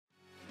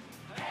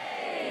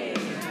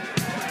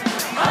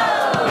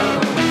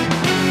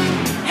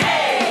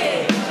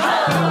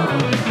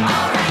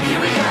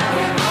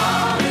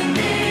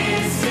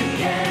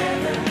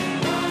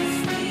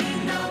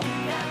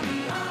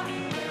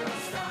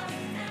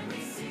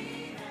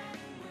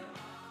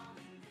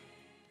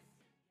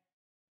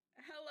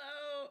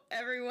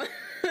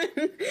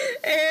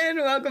And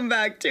welcome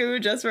back to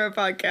Just for a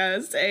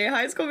Podcast, a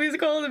High School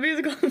Musical, the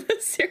musical the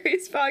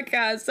series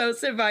podcast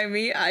hosted by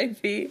me,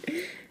 Ivy.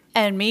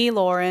 And me,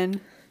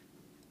 Lauren.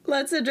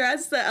 Let's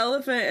address the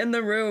elephant in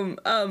the room.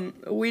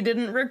 We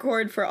didn't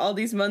record for all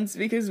these months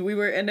because we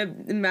were in a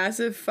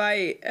massive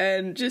fight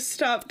and just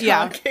stopped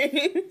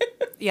talking.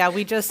 Yeah,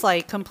 we just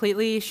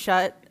completely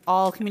shut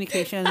all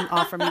communication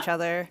off from each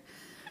other.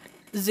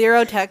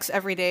 0 texts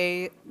every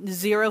day,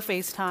 0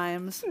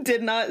 FaceTimes.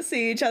 Did not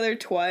see each other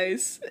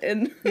twice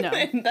in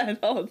that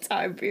whole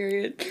time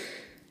period.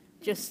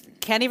 Just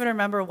can't even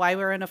remember why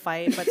we were in a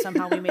fight, but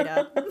somehow we made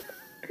up.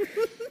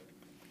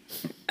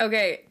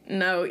 Okay,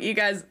 no, you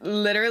guys,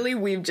 literally,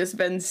 we've just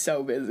been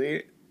so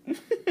busy.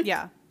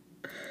 Yeah.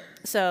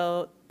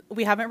 So,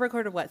 we haven't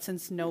recorded,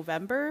 since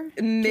November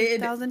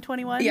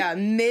 2021? Yeah,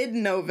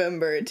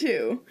 mid-November,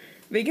 too.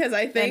 Because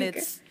I think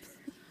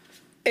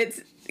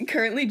it's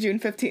currently June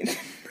 15th.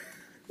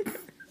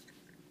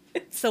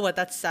 So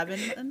that's 7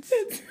 months?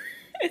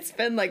 It's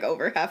been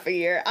over half a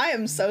year. I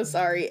am so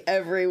sorry,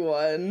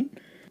 everyone.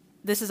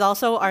 This is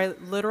also our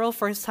literal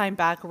first time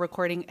back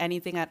recording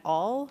anything at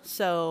all,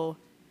 so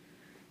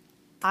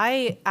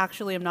I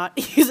actually am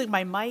not using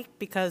my mic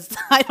because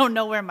I don't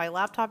know where my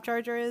laptop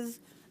charger is.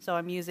 So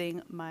I'm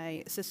using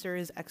my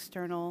sister's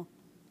external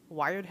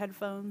wired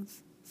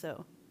headphones.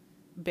 So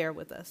bear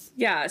with us.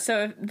 Yeah,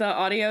 so if the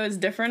audio is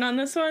different on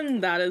this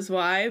one, that is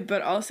why.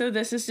 But also,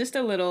 this is just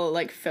a little,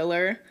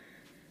 filler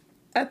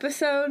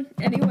episode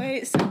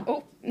anyway.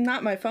 So,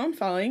 not my phone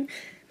falling.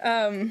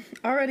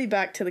 Already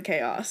back to the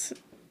chaos.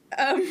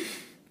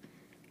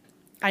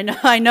 I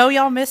know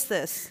y'all missed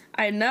this.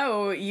 I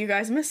know you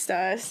guys missed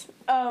us.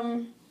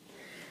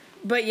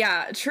 But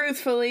yeah,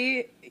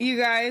 truthfully, you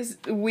guys,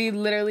 we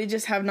literally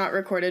just have not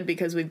recorded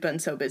because we've been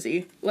so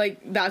busy.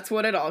 That's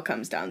what it all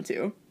comes down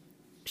to.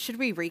 Should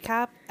we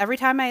recap? Every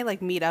time I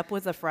meet up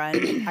with a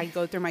friend, I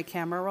go through my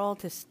camera roll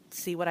to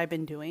see what I've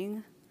been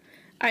doing.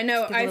 I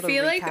know. I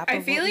feel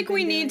like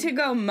we need to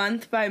go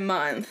month by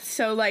month.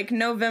 So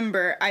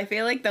November, I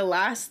feel like the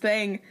last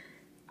thing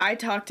I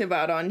talked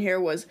about on here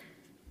was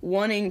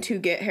wanting to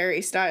get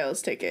Harry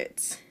Styles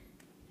tickets.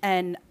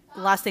 And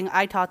last thing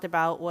I talked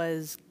about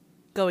was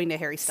going to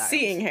Harry Styles.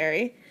 Seeing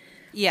Harry.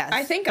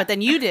 Yes. But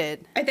then you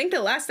did. I think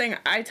the last thing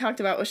I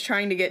talked about was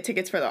trying to get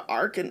tickets for the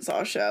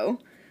Arkansas show,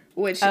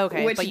 which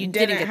but you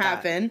didn't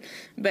happen. That.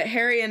 But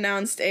Harry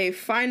announced a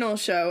final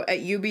show at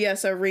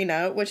UBS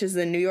Arena, which is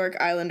the New York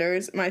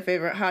Islanders, my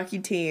favorite hockey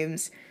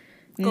team's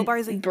Go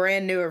Barzy.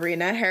 Brand new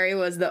arena. Harry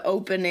was the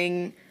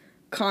opening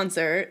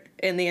concert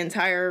in the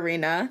entire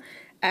arena.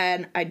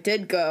 And I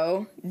did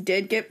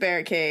get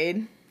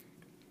barricade,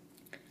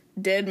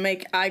 did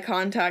make eye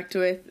contact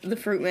with the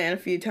Fruit Man a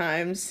few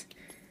times,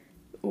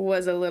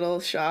 was a little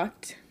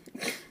shocked.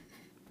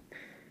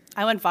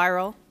 I went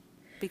viral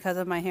because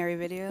of my Harry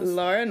videos.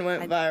 Lauren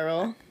went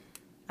viral.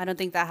 I don't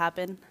think that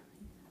happened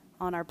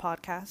on our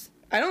podcast.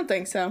 I don't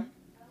think so.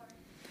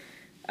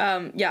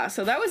 Yeah,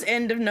 so that was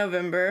end of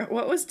November.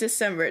 What was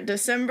December?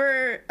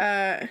 December,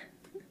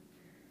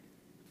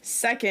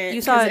 2nd.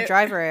 You saw a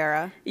Driver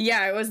Era.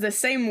 Yeah, it was the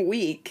same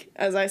week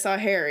as I saw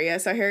Harry. I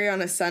saw Harry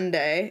on a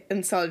Sunday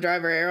and saw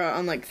Driver Era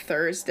on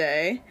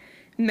Thursday.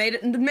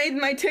 Made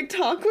my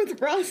TikTok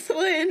with Ross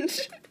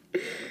Lynch.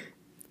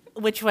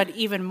 Which went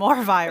even more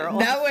viral.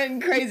 That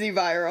went crazy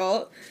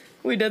viral.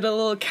 We did a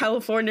little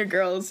California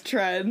Girls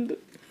trend.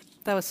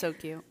 That was so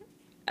cute.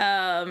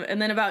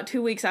 And then about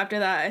 2 weeks after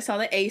that, I saw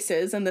the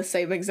Aces in the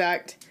same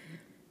exact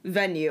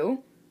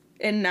venue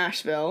in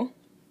Nashville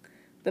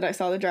that I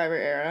saw the Driver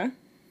Era.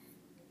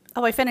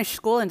 Oh, I finished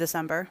school in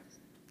December.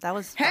 That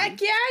was fun. Heck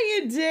yeah,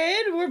 you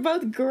did. We're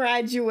both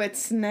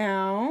graduates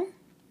now.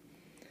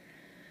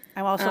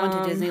 I also went to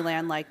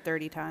Disneyland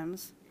 30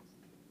 times.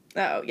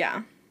 Oh,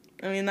 yeah.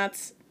 I mean,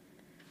 that's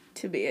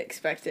to be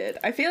expected.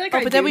 I feel like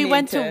but then we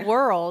went to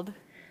World.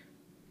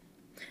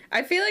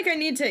 I feel like I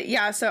need to,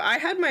 yeah, so I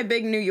had my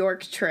big New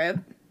York trip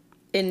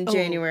in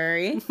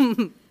January.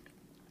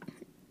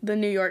 The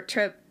New York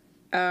trip.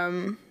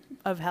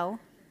 Of hell?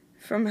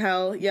 From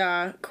hell,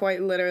 yeah,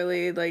 quite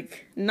literally.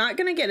 Not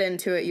gonna get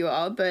into it, you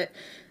all, but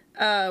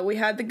we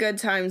had the good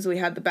times, we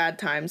had the bad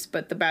times,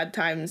 but the bad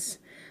times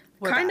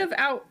of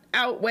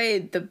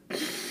outweighed the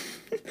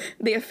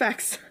the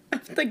effects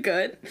of the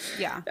good.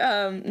 Yeah.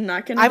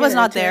 Not gonna. I was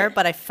not there,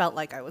 but I felt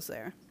like I was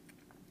there.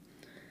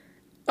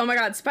 Oh my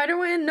God!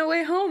 Spider-Man: No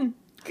Way Home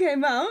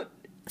came out.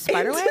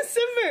 Spider-Man? In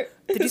December.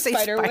 Did you say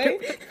Spider-Man?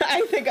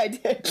 I think I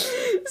did.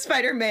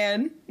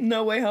 Spider-Man: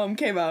 No Way Home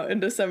came out in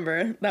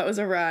December. That was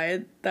a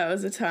ride. That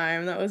was a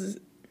time. That was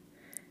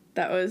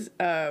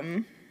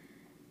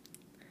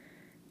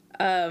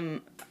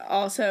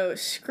also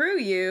screw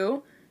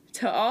you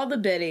to all the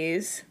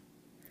biddies.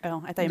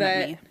 Oh, I thought you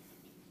meant me.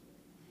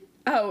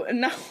 Oh,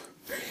 no.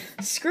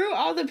 Screw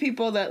all the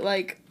people that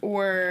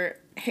were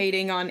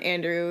hating on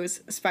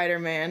Andrew's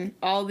Spider-Man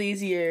all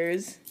these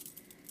years.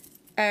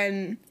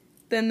 And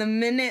then the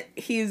minute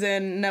he's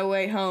in No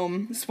Way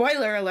Home,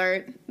 spoiler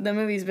alert, the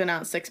movie's been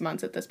out 6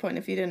 months at this point.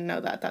 If you didn't know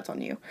that, that's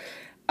on you.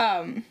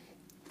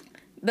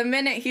 The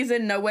minute he's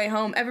in No Way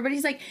Home,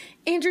 everybody's like,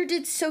 Andrew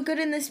did so good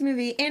in this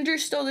movie. Andrew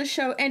stole the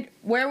show. And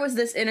where was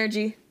this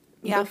energy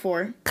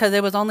before? Because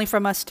it was only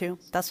from us two.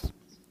 That's all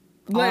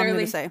I'm going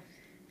to say.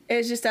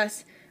 It's just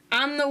us.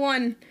 I'm the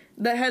one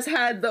that has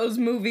had those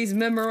movies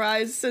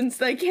memorized since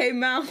they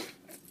came out.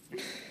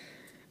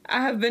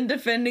 I have been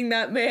defending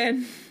that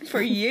man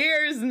for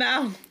years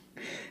now.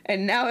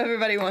 And now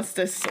everybody wants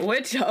to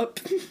switch up.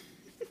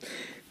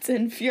 It's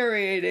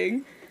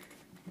infuriating.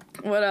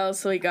 What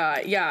else we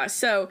got? Yeah,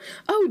 so,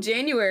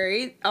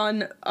 January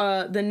on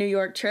the New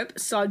York trip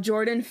saw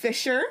Jordan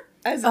Fisher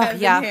as Evan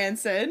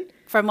Hansen.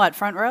 From what,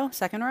 front row?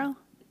 Second row?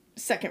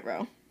 Second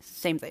row.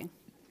 Same thing.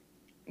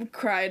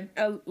 Cried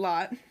a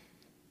lot.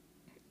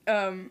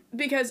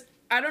 Because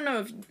I don't know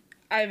if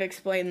I've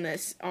explained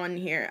this on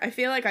here. I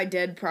feel like I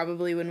did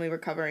probably when we were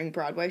covering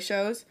Broadway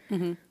shows.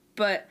 Mm-hmm.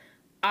 But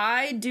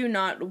I do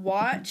not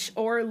watch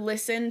or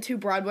listen to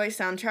Broadway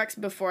soundtracks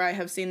before I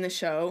have seen the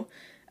show,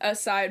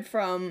 aside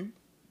from,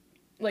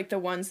 like, the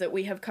ones that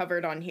we have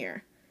covered on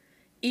here.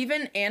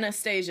 Even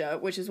Anastasia,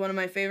 which is one of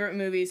my favorite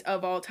movies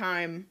of all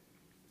time,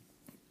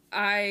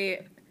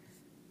 I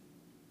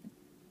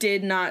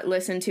did not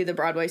listen to the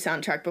Broadway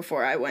soundtrack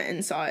before I went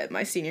and saw it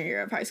my senior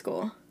year of high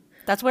school.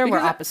 That's where we're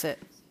opposite.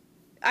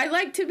 I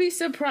like to be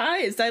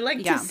surprised. I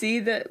like to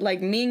see that,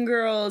 like, Mean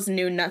Girls,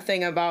 knew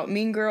nothing about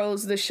Mean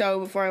Girls, the show,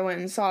 before I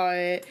went and saw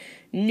it.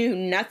 Knew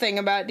nothing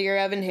about Dear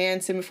Evan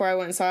Hansen before I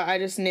went and saw it. I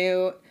just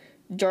knew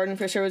Jordan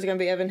Fisher was going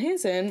to be Evan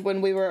Hansen when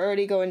we were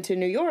already going to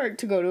New York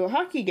to go to a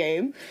hockey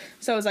game.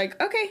 So I was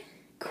like, okay,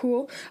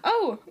 cool.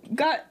 Oh,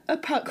 got a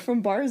puck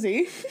from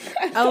Barzy.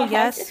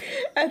 Yes.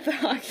 At the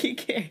hockey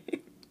game.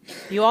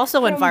 You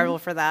also went viral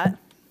for that.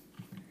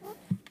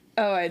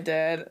 Oh, I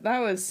did. That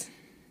was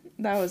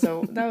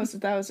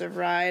a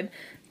ride.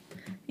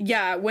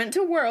 Yeah, went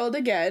to World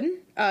again,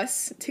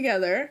 us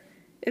together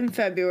in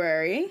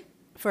February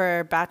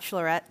for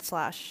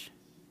bachelorette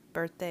 /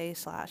 birthday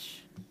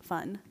 /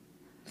 fun.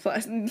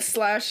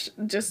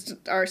 /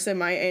 just our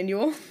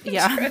semi-annual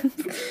trip.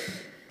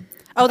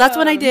 Oh, that's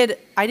when I did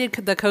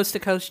the Coast to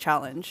Coast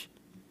challenge,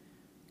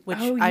 which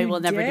I will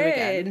never do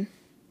again.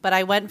 But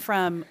I went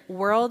from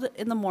World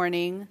in the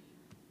morning,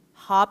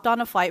 hopped on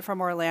a flight from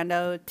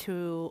Orlando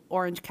to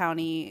Orange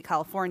County,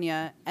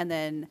 California, and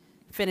then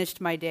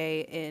finished my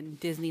day in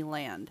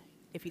Disneyland,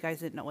 if you guys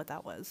didn't know what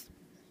that was.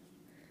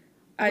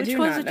 I do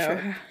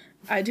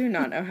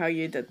not know how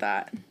you did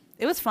that.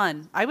 It was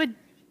fun. I would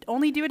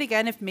only do it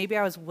again if maybe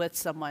I was with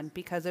someone,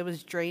 because it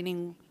was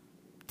draining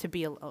to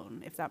be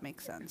alone, if that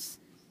makes sense.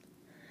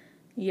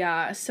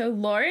 Yeah, so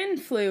Lauren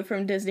flew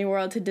from Disney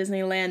World to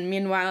Disneyland.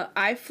 Meanwhile,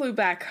 I flew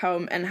back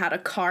home and had a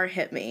car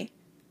hit me.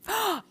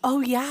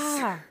 Oh,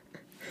 yeah.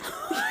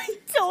 I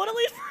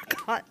totally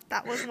forgot.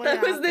 That was what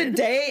happened. That was the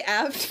day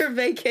after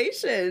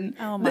vacation.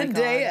 Oh, my God. The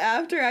day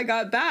after I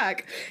got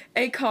back,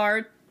 a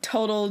car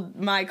totaled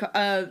my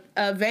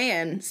a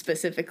van,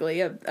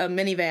 specifically, a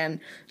minivan,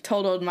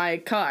 totaled my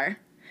car.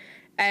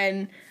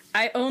 And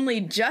I only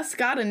just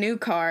got a new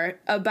car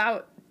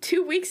about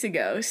 2 weeks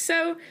ago.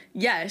 So,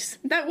 yes,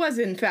 that was,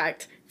 in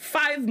fact,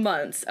 5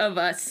 months of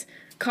us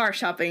car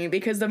shopping,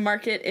 because the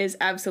market is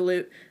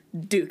absolute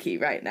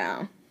dookie right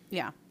now.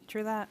 Yeah,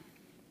 true that.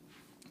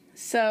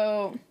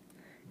 So,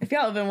 if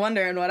y'all have been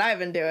wondering what I've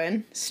been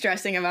doing,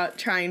 stressing about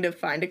trying to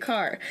find a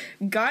car,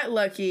 got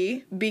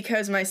lucky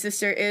because my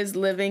sister is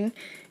living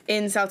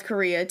in South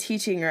Korea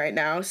teaching right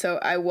now, so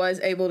I was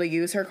able to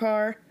use her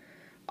car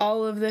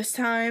all of this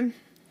time,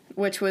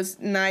 which was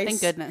nice.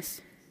 Thank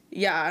goodness.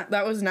 Yeah,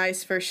 that was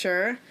nice for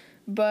sure.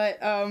 But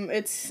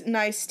it's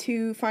nice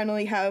to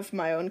finally have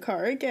my own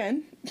car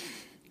again.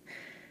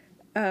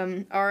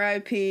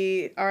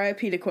 R.I.P.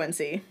 to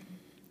Quincy.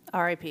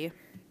 R.I.P.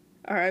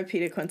 R.I.P.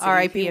 to Quincy.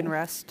 R.I.P. and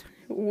rest.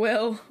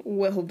 Will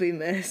be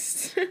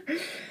missed.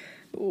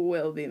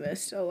 Will be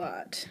missed a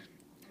lot.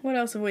 What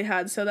else have we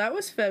had? So that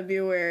was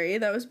February.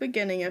 That was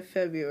beginning of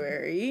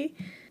February.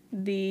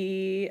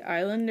 The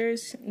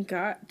Islanders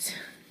got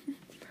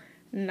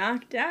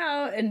knocked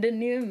out and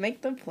didn't even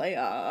make the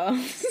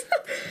playoffs.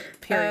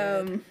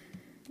 Period.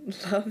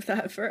 Love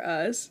that for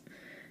us.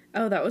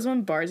 Oh, that was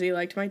when Barzy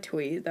liked my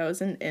tweet. That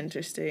was an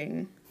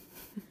interesting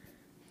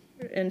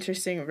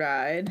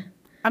ride.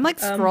 I'm like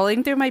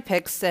scrolling through my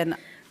pics, and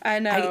I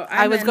know.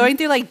 I was going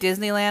through like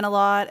Disneyland a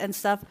lot and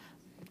stuff.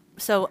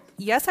 So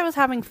yes, I was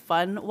having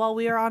fun while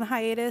we were on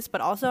hiatus,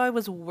 but also I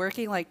was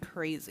working like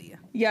crazy.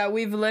 Yeah,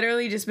 we've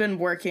literally just been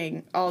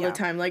working all the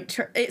time. Like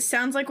it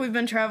sounds like we've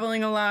been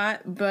traveling a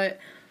lot, but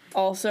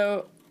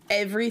also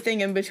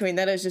everything in between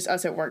that is just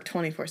us at work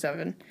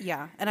 24/7.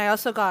 Yeah, and I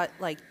also got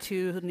like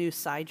 2 new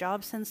side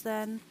jobs since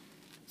then,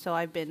 so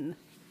I've been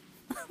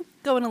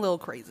going a little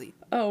crazy.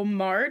 Oh,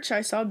 March,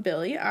 I saw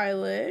Billie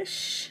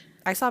Eilish.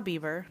 I saw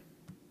Bieber.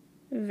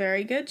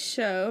 Very good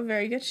show.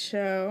 Very good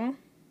show.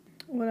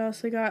 What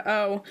else we got?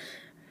 Oh,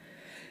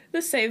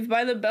 the Saved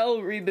by the Bell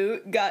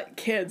reboot got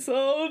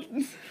canceled.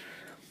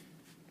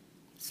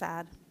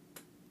 Sad.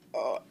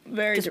 Oh,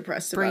 very Just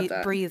depressed breathe, about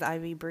that. Breathe,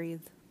 Ivy,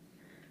 breathe.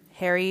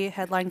 Harry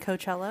headline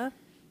Coachella.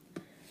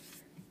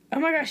 Oh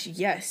my gosh,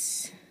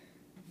 yes.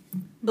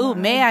 Ooh,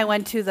 May I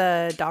went to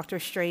the Doctor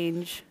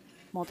Strange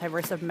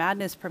Multiverse of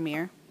Madness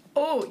premiere.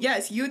 Oh,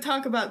 yes, you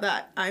talk about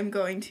that. I'm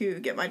going to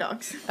get my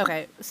dogs.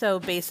 Okay, so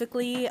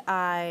basically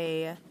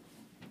I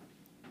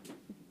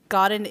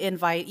got an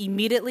invite,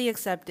 immediately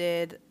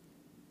accepted,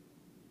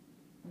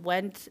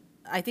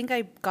 I think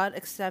I got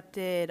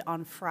accepted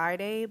on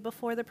Friday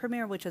before the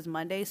premiere, which was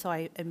Monday, so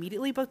I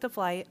immediately booked a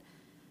flight,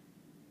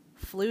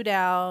 flew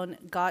down,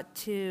 got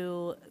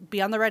to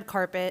be on the red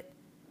carpet,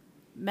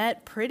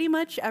 met pretty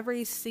much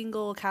every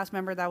single cast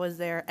member that was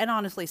there, and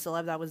honestly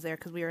celeb that was there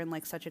because we were in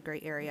like such a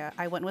great area.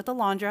 I went with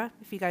Alondra,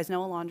 if you guys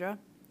know Alondra.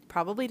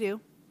 Probably do.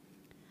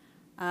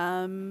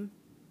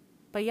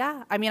 But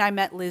yeah, I mean, I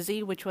met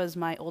Lizzie, which was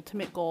my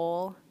ultimate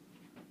goal.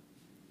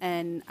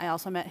 And I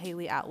also met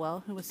Haley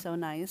Atwell, who was so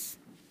nice.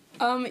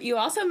 You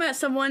also met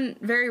someone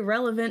very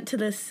relevant to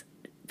this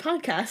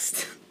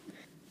podcast.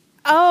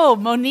 Oh,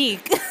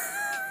 Monique.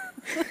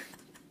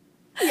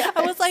 Yes.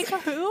 I was like,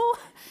 who?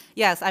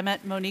 Yes, I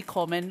met Monique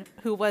Coleman,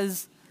 who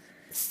was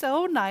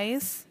so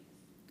nice.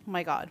 Oh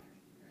my God.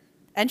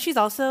 And she's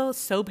also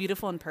so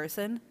beautiful in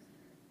person.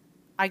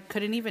 I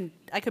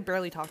could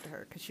barely talk to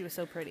her because she was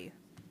so pretty.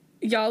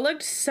 Y'all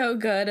looked so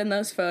good in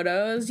those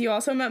photos. You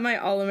also met my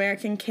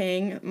All-American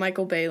King,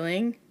 Michael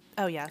Bailing.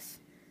 Oh, yes.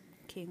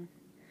 King.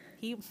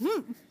 He,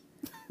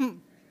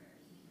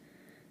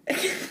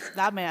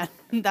 that man.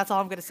 That's all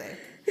I'm going to say.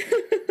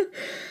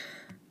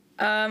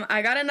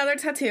 I got another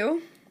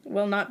tattoo.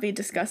 Will not be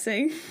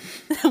discussing.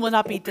 We'll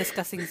not be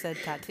discussing said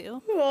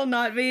tattoo. Will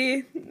not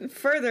be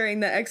furthering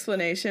the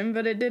explanation,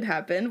 but it did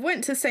happen.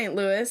 Went to St.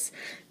 Louis,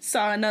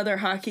 saw another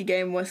hockey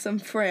game with some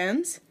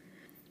friends.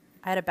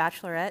 I had a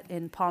bachelorette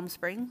in Palm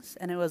Springs,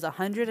 and it was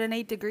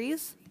 108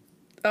 degrees.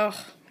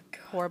 Oh,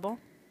 God. Horrible.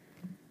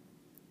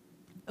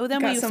 Oh,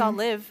 then we saw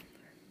Liv.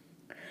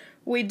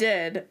 We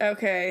did.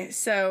 Okay,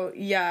 so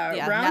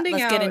yeah rounding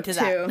let's out get into to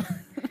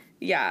that.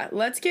 yeah,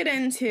 let's get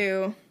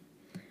into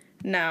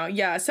now.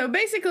 Yeah, so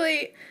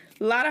basically,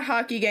 a lot of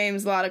hockey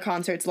games, a lot of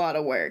concerts, a lot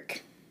of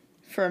work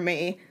for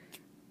me.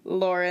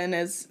 Lauren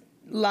is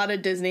a lot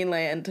of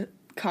Disneyland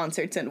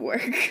concerts and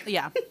work.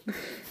 Yeah.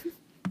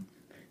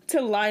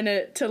 to line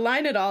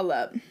it all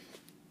up.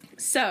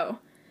 So,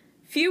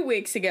 few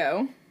weeks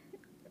ago,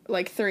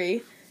 like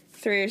three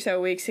or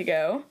so weeks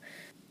ago,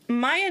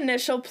 my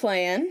initial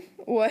plan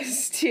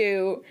was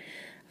to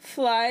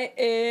fly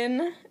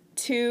in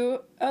to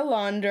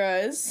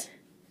Alondra's,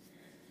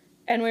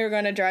 and we were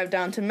going to drive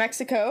down to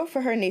Mexico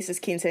for her niece's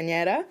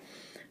quinceañera,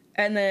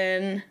 and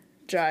then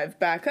drive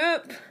back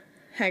up,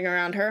 hang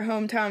around her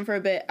hometown for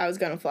a bit. I was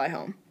going to fly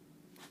home.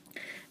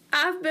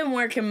 I've been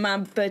working my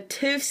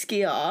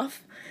Batufsky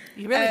off.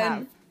 You really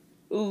have.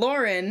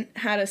 Lauren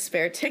had a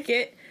spare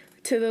ticket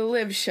to the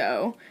Live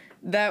show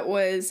that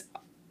was,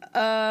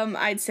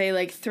 I'd say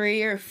like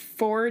 3 or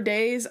 4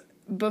 days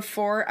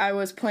before I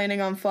was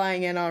planning on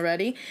flying in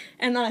already.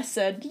 And then I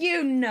said,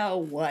 you know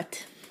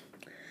what?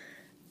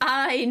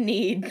 I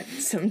need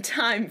some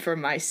time for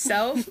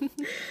myself.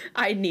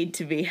 I need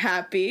to be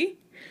happy.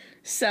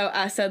 So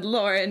I said,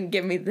 Lauren,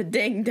 give me the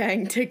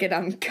ding-dang ticket.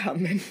 I'm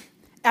coming.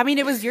 I mean,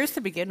 it was yours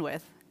to begin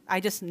with. I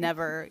just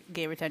never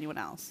gave it to anyone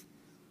else.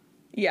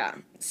 Yeah.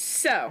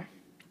 So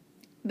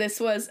this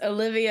was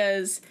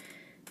Olivia's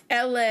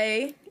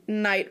LA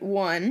night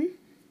 1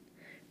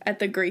 at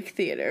the Greek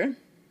Theater.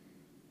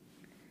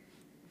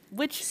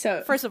 Which,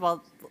 first of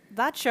all,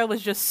 that show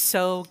was just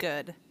so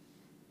good.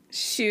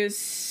 She was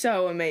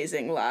so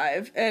amazing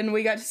live. And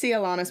we got to see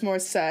Alanis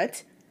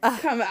Morissette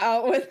come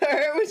out with her.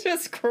 It was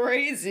just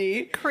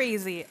crazy.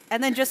 Crazy.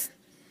 And then just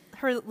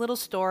her little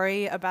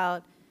story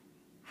about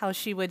how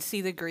she would see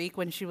the Greek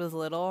when she was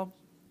little,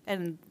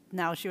 and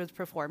now she was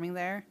performing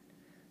there.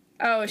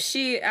 Oh,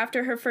 she,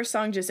 after her first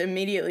song, just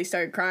immediately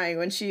started crying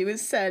when she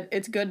said,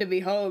 it's good to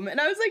be home.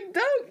 And I was like,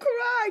 don't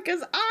cry,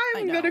 because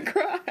I'm going to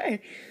cry.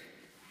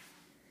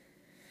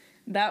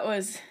 That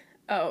was,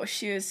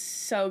 she was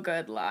so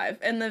good live.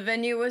 And the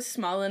venue was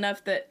small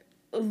enough that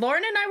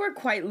Lauren and I were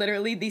quite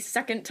literally the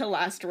second to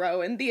last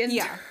row in the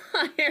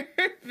entire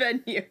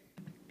venue.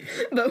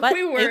 But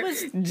we were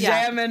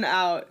jamming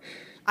out.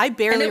 I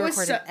barely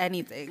recorded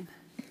anything.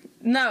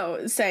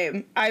 No,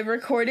 same. I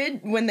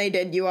recorded when they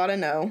did You Ought to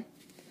Know.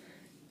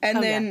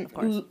 And then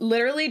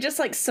literally just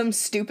like some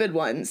stupid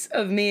ones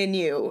of me and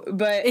you.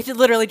 But it's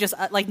literally just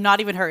like not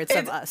even her, it's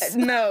of us.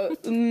 No,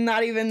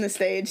 not even the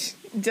stage.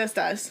 Just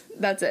us.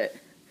 That's it.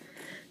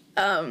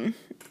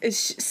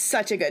 It's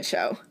such a good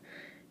show.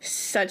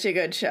 Such a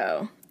good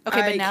show.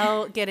 Okay, but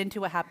now get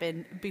into what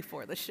happened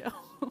before the show.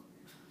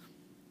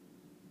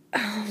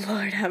 Oh,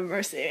 Lord have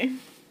mercy.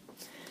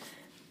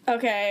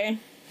 Okay.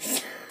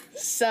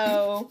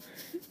 So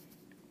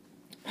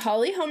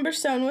Holly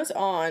Humberstone was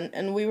on,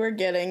 and we were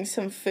getting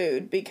some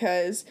food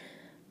because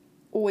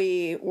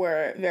we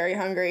were very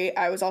hungry.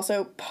 I was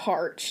also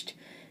parched,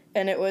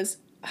 and it was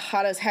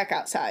hot as heck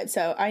outside,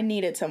 so I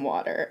needed some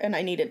water, and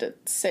I needed to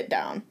sit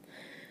down.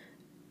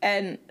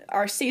 And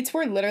our seats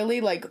were literally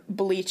like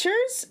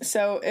bleachers,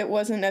 so it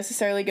wasn't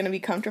necessarily going to be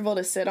comfortable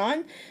to sit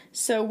on.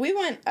 So we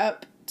went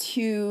up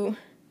to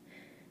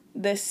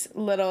this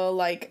little,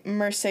 like,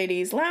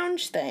 Mercedes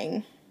lounge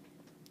thing.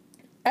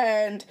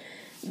 And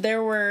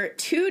there were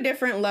 2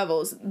 different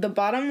levels. The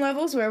bottom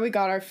level's where we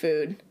got our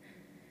food.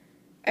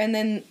 And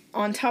then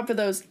on top of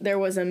those, there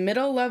was a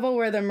middle level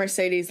where the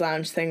Mercedes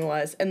lounge thing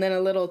was. And then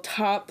a little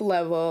top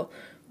level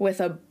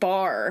with a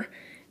bar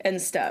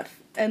and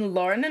stuff. And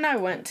Lauren and I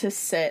went to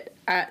sit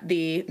at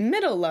the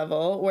middle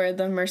level where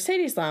the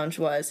Mercedes lounge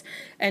was.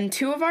 And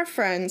 2 of our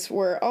friends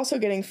were also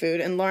getting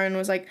food. And Lauren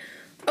was like,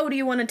 oh, do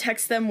you want to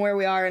text them where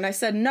we are? And I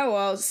said, no,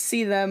 I'll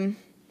see them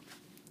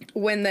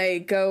when they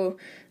go,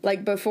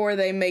 like, before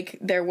they make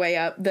their way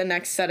up the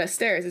next set of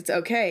stairs. It's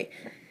okay.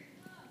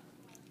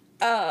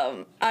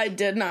 I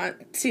did not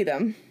see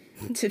them.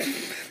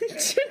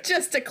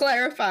 Just to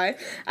clarify,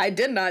 I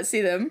did not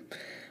see them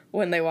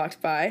when they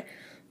walked by.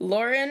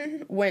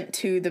 Lauren went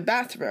to the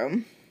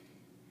bathroom.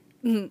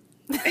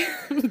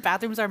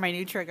 Bathrooms are my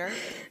new trigger.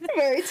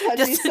 Very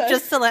touchy subject.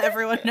 Just to let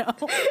everyone know.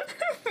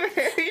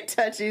 Very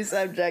touchy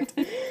subject.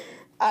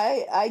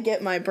 I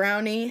get my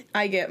brownie.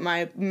 I get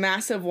my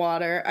massive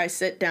water. I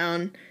sit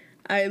down.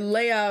 I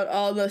lay out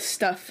all the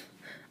stuff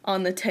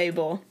on the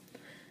table.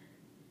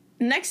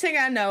 Next thing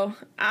I know,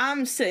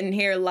 I'm sitting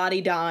here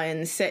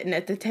lottie-dawing, sitting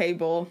at the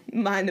table,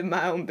 minding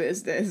my own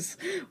business,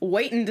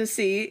 waiting to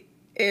see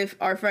if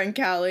our friend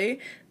Callie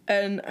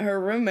and her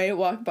roommate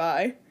walk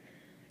by.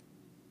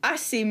 I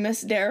see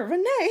Miss Dara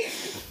Renee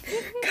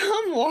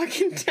come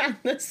walking down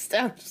the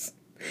steps,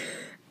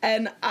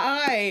 and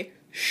I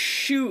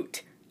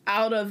shoot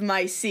out of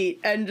my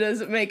seat and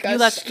just make a You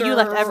left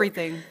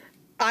everything.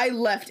 I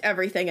left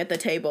everything at the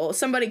table.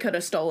 Somebody could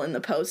have stolen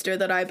the poster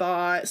that I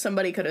bought.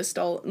 Somebody could have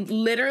stolen,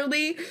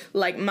 literally,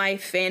 like, my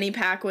fanny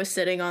pack was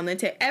sitting on the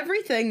table.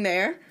 Everything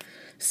there,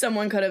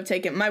 someone could have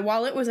taken. My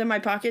wallet was in my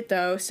pocket,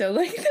 though, so,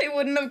 like, they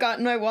wouldn't have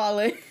gotten my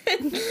wallet.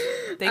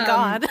 Thank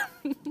God.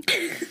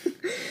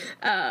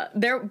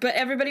 But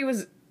everybody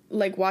was,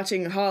 like,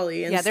 watching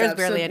Holly and stuff. Yeah, there's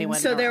barely anyone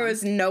So around. there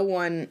was no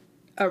one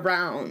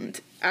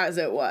around as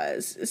it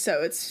was,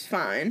 so it's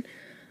fine.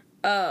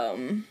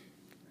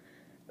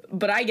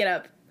 But I get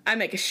up, I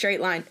make a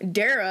straight line.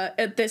 Dara,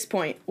 at this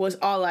point, was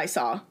all I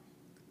saw.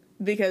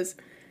 Because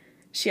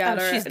she had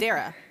her... She's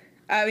Dara.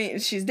 I mean,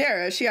 she's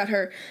Dara. She had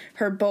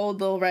her bold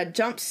little red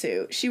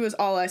jumpsuit. She was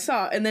all I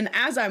saw. And then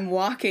as I'm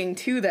walking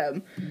to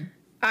them,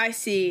 I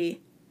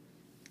see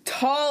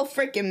tall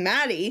freaking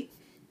Maddie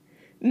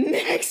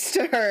next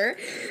to her.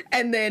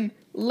 And then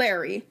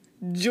Larry,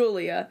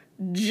 Julia,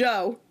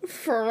 Joe,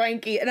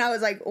 Frankie. And I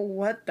was like,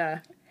 what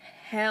the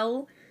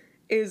hell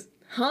is...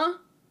 Huh?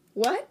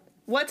 What?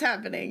 What's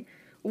happening?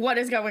 What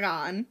is going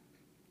on?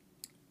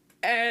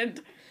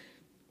 And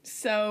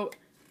so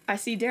I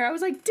see Dara. I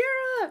was like,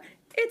 Dara,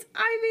 it's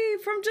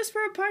Ivy from Just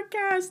for a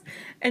Podcast.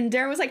 And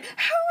Dara was like, oh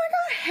my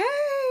God,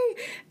 hey.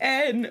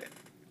 And,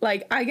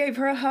 like, I gave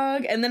her a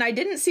hug. And then I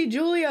didn't see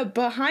Julia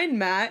behind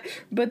Matt.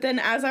 But then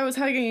as I was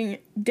hugging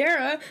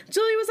Dara,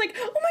 Julia was like,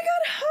 oh my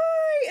God,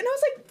 hi. And I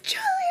was like, Julia.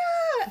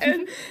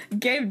 And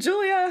gave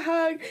Julia a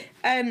hug.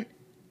 And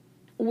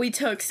we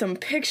took some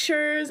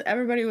pictures.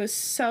 Everybody was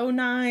so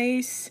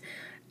nice.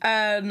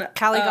 And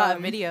Callie got a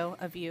video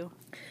of you.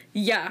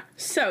 Yeah.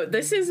 So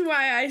this is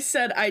why I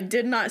said I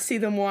did not see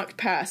them walk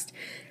past.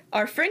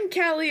 Our friend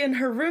Callie and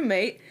her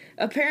roommate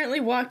apparently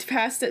walked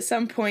past at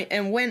some point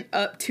and went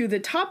up to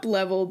the top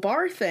level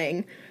bar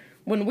thing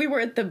when we were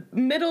at the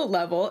middle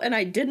level, and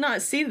I did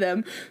not see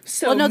them.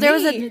 So well,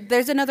 no,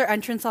 there's another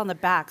entrance on the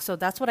back, so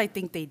that's what I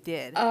think they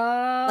did.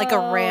 Like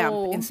a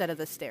ramp instead of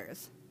the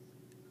stairs.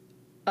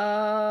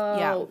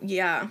 Oh,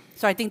 yeah.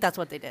 So I think that's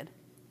what they did.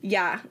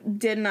 Yeah,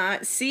 did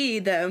not see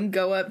them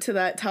go up to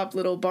that top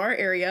little bar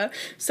area.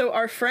 So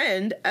our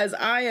friend, as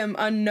I am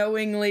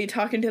unknowingly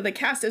talking to the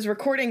cast, is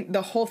recording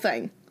the whole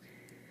thing.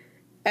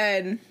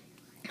 And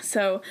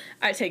so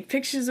I take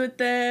pictures with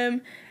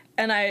them,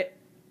 and I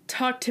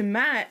talk to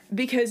Matt,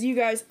 because you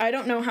guys, I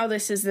don't know how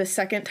this is the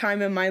second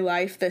time in my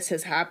life this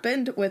has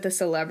happened with a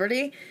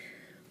celebrity,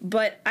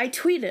 but I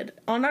tweeted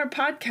on our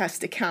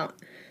podcast account,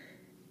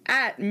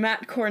 at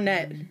Matt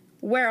Cornett,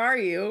 where are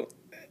you?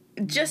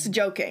 Just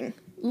joking.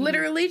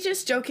 Literally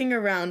just joking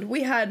around.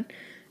 We had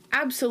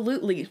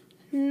absolutely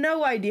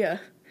no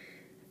idea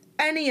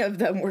any of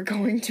them were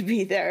going to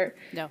be there.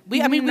 No.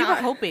 We were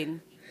hoping.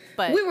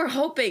 But we were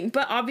hoping,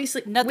 but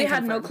obviously we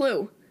had no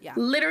clue. Yeah.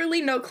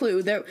 Literally no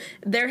clue.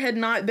 There had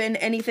not been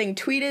anything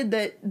tweeted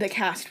that the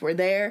cast were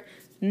there.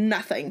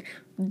 Nothing.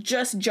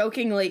 Just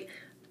jokingly...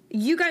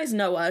 You guys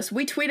know us.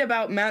 We tweet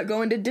about Matt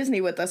going to Disney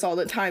with us all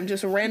the time.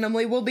 Just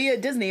randomly we'll be at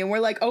Disney and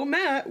we're like, oh,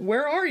 Matt,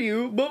 where are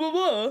you? Blah, blah,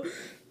 blah.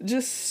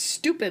 Just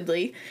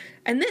stupidly.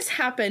 And this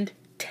happened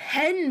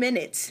 10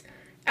 minutes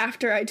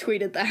after I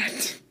tweeted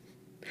that.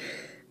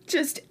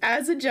 Just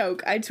as a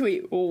joke, I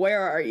tweet,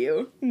 where are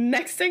you?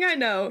 Next thing I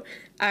know,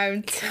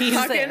 I'm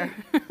talking...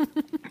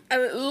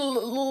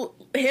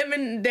 him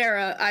and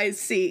Dara, I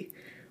see,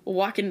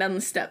 walking down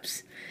the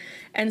steps.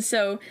 And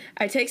so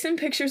I take some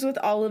pictures with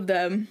all of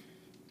them.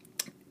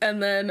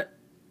 And then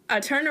I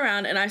turn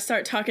around and I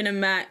start talking to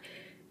Matt.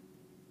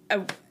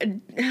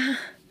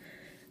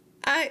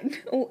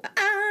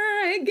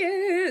 I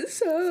get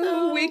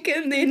so weak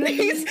in the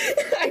knees.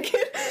 I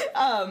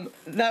can,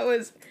 that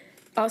was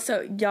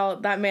also, y'all,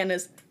 that man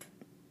is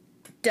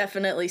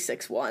definitely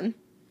 6'1".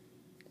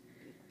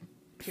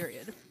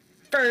 Period.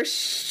 For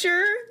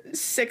sure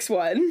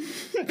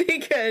 6'1",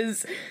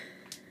 because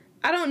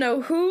I don't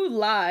know who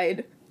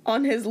lied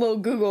on his little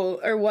Google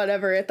or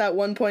whatever at that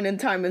one point in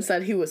time and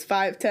said he was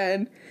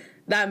 5'10".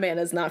 That man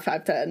is not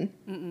 5'10".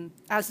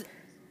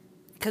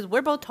 Because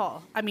we're both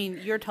tall. I mean,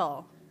 you're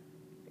tall.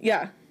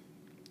 Yeah.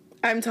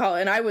 I'm tall,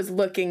 and I was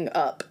looking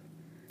up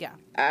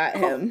at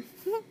him.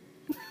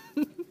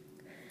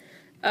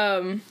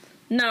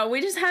 No,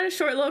 we just had a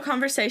short little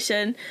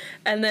conversation,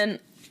 and then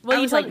well,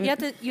 I was like,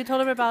 you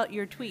told him about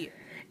your tweet.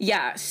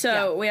 Yeah,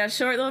 so we had a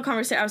short little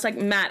conversation. I was like,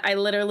 Matt, I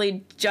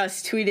literally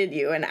just tweeted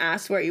you and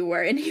asked where you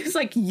were. And he was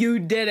like, you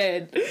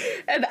didn't.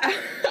 And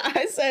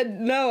I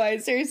said, no, I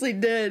seriously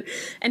did.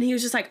 And he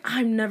was just like,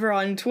 I'm never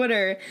on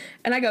Twitter.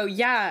 And I go,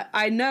 yeah,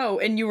 I know.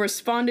 And you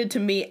responded to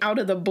me out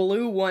of the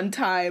blue one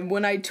time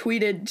when I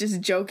tweeted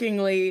just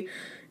jokingly,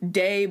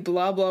 day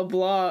blah, blah,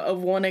 blah,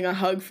 of wanting a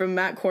hug from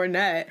Matt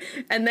Cornett.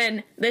 And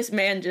then this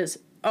man just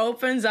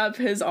opens up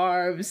his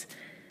arms.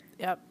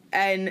 Yep.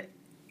 And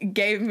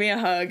gave me a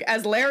hug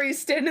as Larry's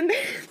standing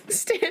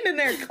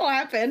there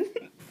clapping.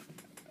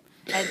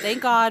 And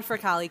thank God for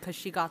Callie, because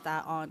she got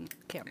that on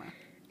camera.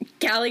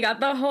 Callie got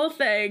the whole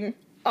thing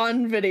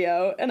on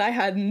video, and I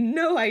had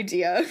no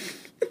idea.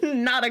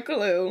 Not a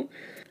clue.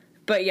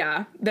 But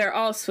yeah, they're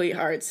all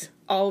sweethearts.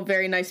 All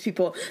very nice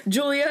people.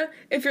 Julia,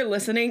 if you're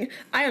listening,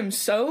 I am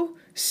so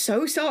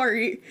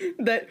sorry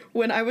that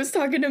when I was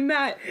talking to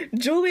Matt,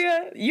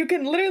 Julia, you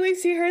can literally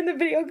see her in the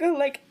video go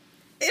like,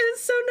 it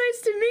was so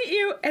nice to meet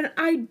you. And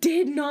I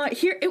did not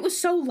hear. It was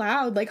so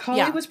loud. Like,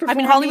 Holly was performing.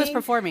 I mean, Holly was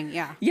performing,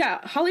 yeah.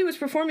 Yeah, Holly was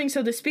performing,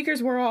 so the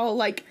speakers were all,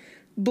 like,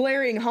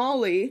 blaring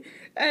Holly.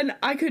 And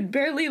I could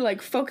barely,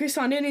 like, focus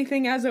on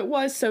anything as it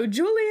was. So,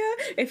 Julia,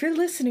 if you're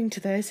listening to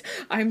this,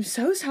 I'm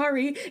so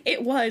sorry.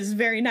 It was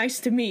very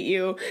nice to meet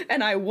you.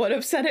 And I would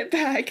have said it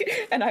back.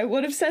 And I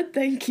would have said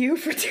thank you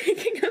for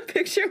taking a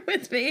picture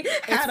with me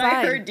had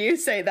I heard you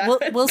say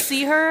that. We'll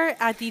see her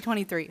at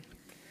D23.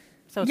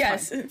 So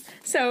yes. Fine.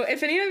 So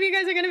if any of you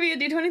guys are going to be at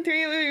D23,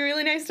 it would be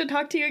really nice to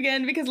talk to you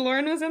again because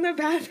Lauren was in the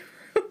bathroom.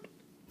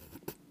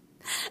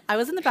 I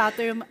was in the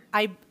bathroom.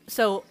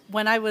 So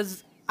when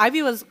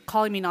Ivy was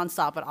calling me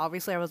nonstop, but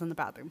obviously I was in the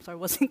bathroom, so I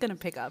wasn't going to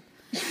pick up.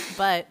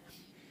 But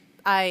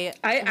I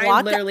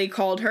literally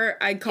called her.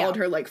 I called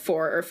her like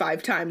 4 or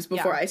 5 times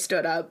before I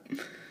stood up.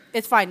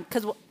 It's fine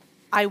because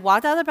I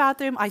walked out of the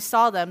bathroom. I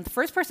saw them. The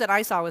first person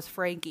I saw was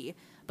Frankie,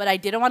 but I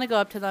didn't want to go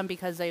up to them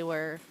because they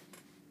were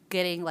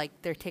getting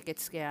like their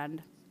tickets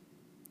scanned.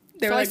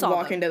 They were like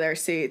walking to their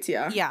seats,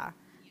 yeah. Yeah.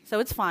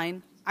 So it's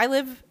fine. I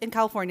live in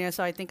California,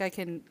 so I think I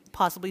can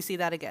possibly see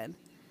that again.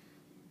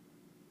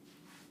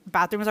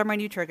 Bathrooms are my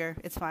new trigger.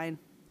 It's fine.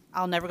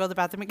 I'll never go to the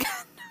bathroom again.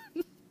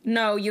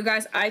 No, you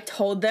guys, I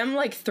told them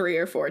like 3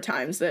 or 4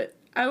 times that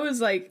I was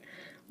like,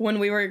 when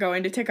we were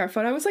going to take our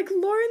photo, I was like,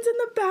 Lauren's in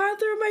the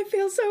bathroom. I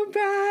feel so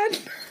bad.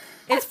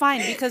 It's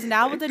fine because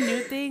now with the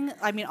new thing,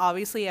 I mean,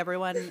 obviously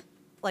everyone,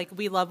 like,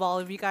 we love all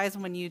of you guys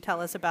when you tell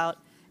us about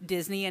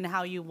Disney and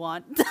how you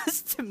want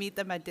us to meet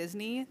them at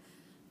Disney.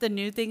 The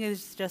new thing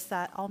is just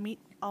that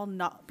I'll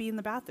not be in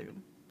the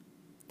bathroom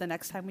the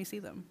next time we see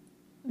them.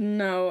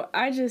 No,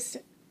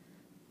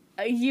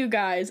 you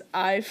guys,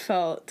 I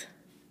felt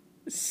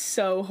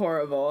so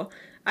horrible.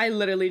 I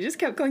literally just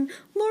kept going,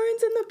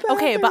 Lauren's in the bathroom.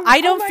 Okay, but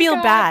I don't feel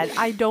bad.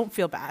 I don't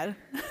feel bad.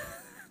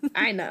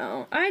 I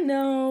know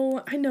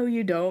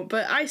you don't,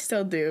 but I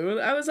still do.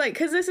 I was like,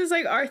 because this is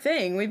like our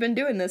thing. We've been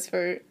doing this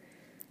for...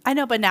 I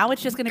know, but now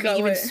it's just going to be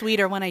even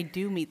sweeter when I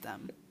do meet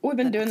them. We've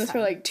been doing this for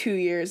like 2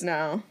 years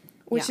now,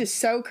 which is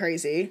so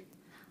crazy.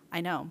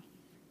 I know.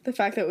 The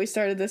fact that we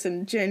started this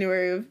in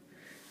January of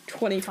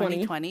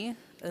 2020. 2020?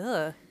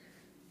 Ugh.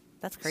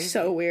 That's crazy.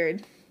 So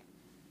weird.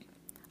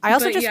 I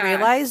also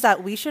realized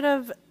that we should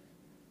have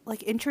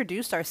like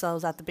introduced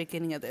ourselves at the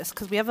beginning of this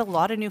because we have a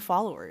lot of new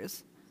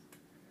followers.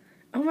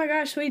 Oh my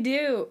gosh, we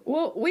do.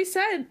 Well, we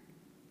said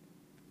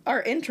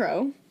our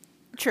intro.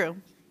 True.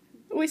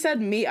 We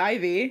said me,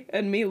 Ivy,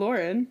 and me,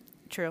 Lauren.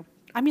 True.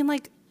 I mean,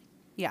 like,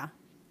 yeah.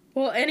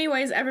 Well,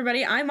 anyways,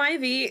 everybody, I'm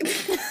Ivy.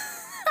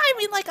 I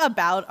mean, like,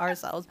 about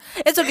ourselves.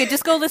 It's okay.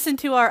 Just go listen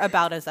to our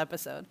About Us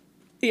episode.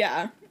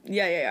 Yeah,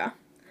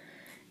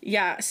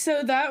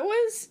 so that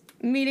was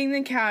meeting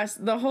the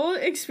cast. The whole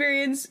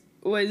experience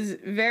was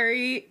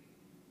very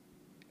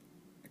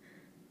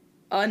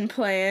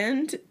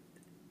unplanned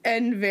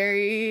and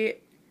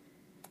very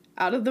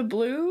out of the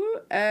blue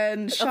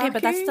and shocking. Okay,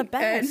 but that's the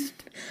best.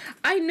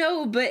 I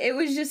know, but it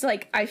was just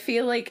like, I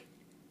feel like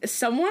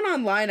someone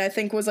online, I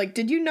think, was like,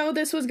 did you know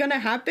this was gonna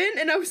happen?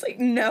 And I was like,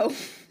 no.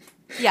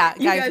 Yeah,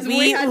 guys,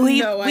 we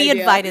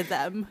invited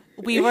them.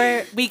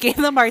 We gave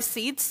them our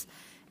seats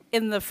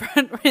in the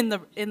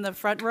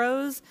front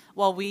rows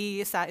while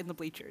we sat in the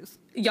bleachers.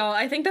 Y'all,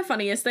 I think the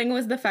funniest thing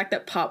was the fact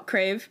that Pop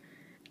Crave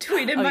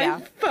tweeted my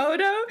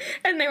photo,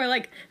 and they were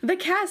like, the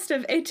cast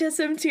of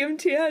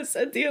HSMTMTS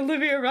at the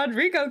Olivia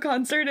Rodrigo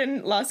concert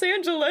in Los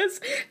Angeles.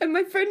 And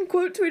my friend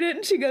quote tweeted,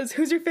 and she goes,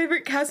 who's your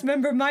favorite cast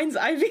member? Mine's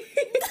Ivy.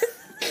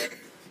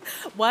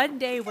 One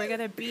day we're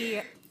gonna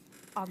be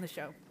on the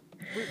show.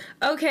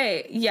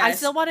 Okay, yes. I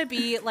still want to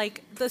be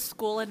like the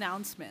school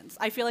announcements.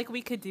 I feel like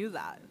we could do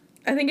that.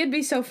 I think it'd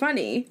be so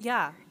funny.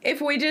 Yeah.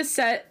 If we just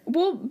said,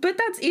 well, but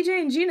that's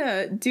EJ and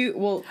Gina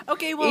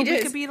okay, well, we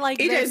could be like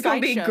EJ's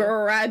gonna be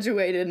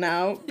graduated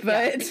now,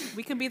 but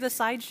we can be the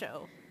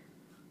sideshow.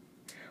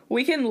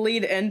 We can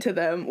lead into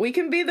them. We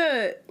can be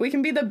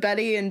the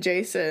Betty and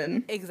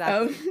Jason.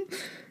 Exactly.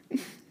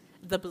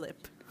 The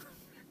blip.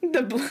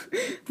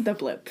 The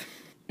blip.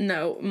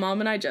 No, Mom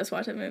and I just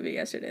watched a movie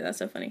yesterday. That's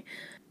so funny.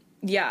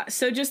 Yeah,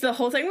 so just the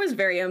whole thing was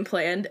very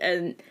unplanned,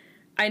 and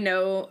I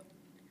know,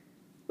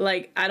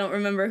 like, I don't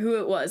remember who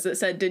it was that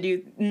said, did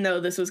you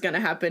know this was going to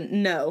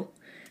happen? No.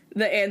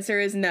 The answer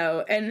is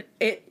no. And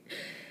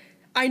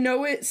I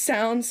know it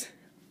sounds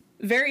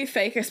very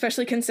fake,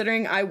 especially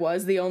considering I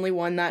was the only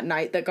one that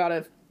night that got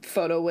a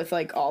photo with,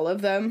 like, all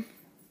of them.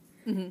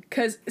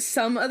 Because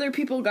some other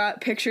people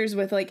got pictures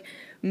with, like,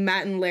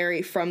 Matt and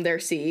Larry from their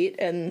seat,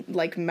 and,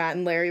 like, Matt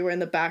and Larry were in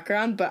the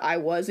background, but I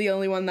was the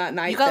only one that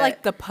night. You got,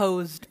 like, the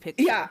posed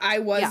picture. Yeah, I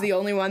was the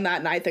only one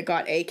that night that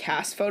got a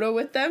cast photo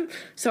with them,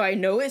 so I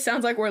know it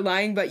sounds like we're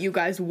lying, but you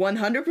guys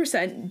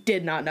 100%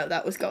 did not know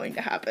that was going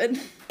to happen.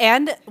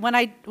 And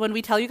when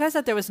we tell you guys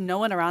that there was no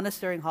one around us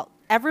during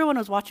everyone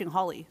was watching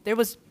Holly. There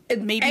was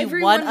maybe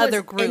one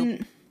other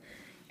group.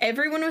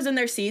 Everyone was in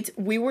their seats.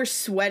 We were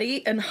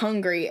sweaty and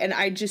hungry, and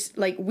I just,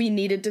 like, we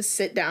needed to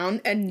sit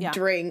down and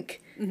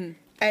drink. Mm-hmm.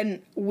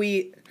 And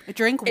we...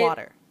 Drink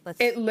water.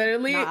 It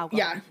literally...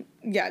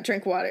 Yeah,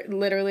 drink water.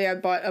 Literally, I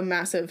bought a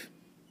massive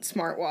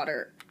Smart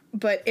Water.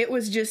 But it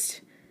was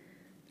just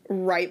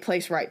right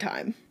place, right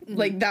time. Mm-hmm.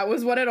 Like, that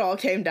was what it all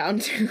came down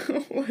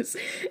to. It was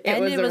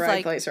the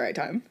right place, right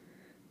time.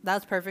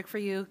 That's perfect for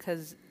you,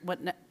 because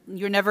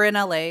you're never in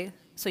LA,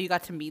 so you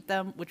got to meet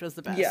them, which was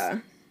the best.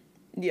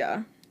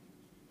 Yeah.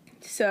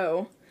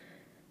 So,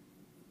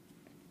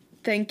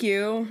 thank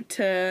you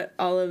to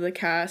all of the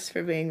cast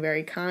for being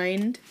very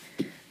kind.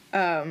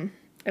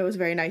 It was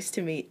very nice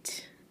to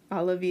meet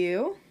all of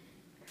you.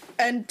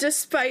 And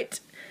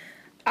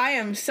I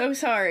am so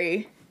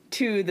sorry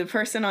to the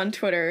person on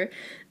Twitter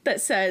that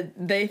said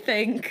they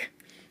think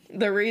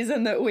the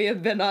reason that we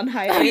have been on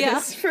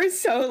hiatus for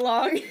so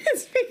long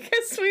is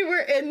because we were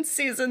in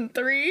season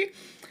 3.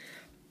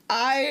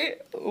 I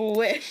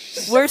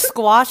wish. We're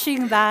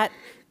squashing that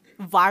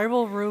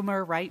viral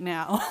rumor right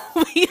now.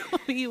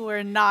 we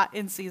were not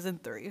in season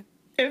 3.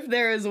 If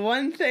there is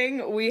one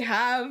thing we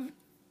have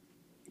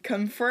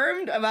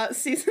confirmed about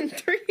season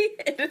 3,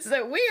 it is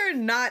that we are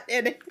not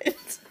in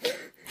it.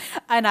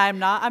 And I'm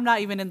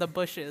not even in the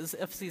bushes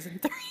of season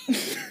 3.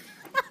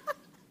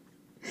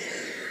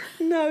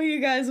 No, you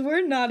guys,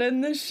 we're not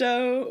in the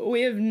show.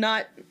 We have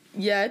not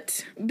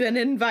yet been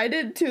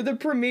invited to the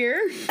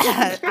premiere.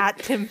 At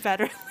Tim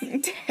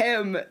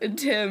Federle.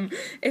 Tim.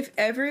 If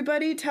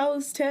everybody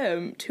tells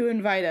Tim to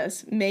invite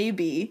us,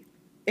 maybe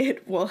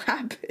it will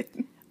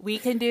happen. We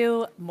can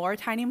do more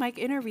Tiny Mike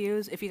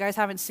interviews. If you guys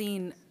haven't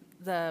seen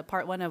the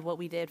part 1 of what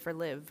we did for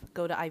Liv,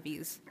 go to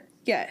Ivy's.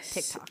 Yes.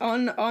 TikTok.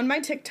 On my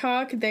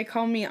TikTok, they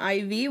call me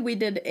Ivy. We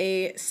did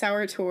a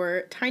Sour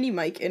Tour Tiny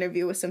Mike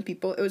interview with some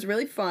people. It was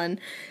really fun.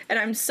 And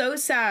I'm so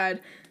sad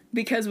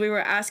because we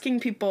were asking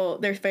people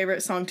their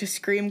favorite song to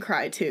scream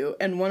cry to.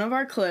 And one of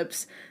our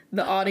clips,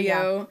 the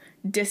audio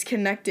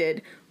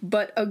disconnected.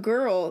 But a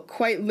girl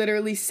quite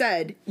literally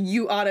said,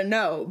 "You Oughta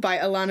Know" by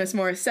Alanis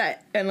Morissette.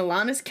 And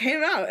Alanis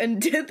came out and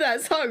did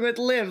that song with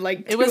Liv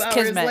like 2 hours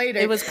kismet. later.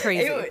 It was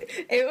crazy.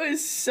 It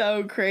was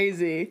so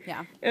crazy.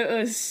 Yeah. It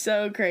was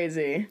so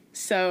crazy.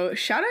 So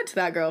shout out to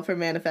that girl for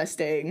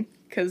manifesting,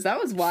 because that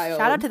was wild.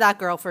 Shout out to that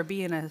girl for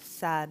being a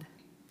sad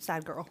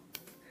girl.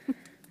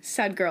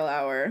 Sad girl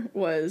hour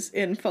was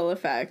in full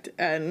effect,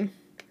 and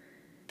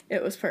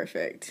it was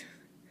perfect.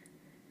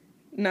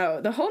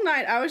 No, the whole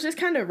night I was just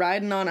kind of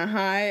riding on a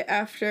high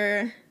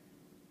after.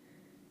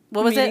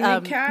 What was it?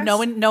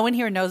 No one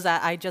here knows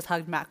that I just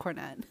hugged Matt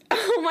Cornett.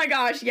 Oh my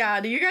gosh, yeah.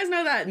 Do you guys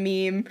know that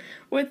meme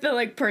with the,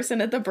 like,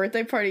 person at the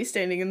birthday party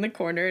standing in the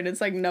corner, and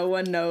it's like, no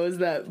one knows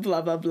that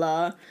blah, blah,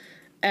 blah.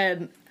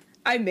 And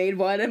I made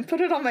one and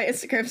put it on my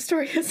Instagram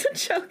story as a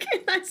joke,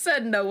 and I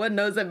said, no one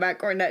knows that Matt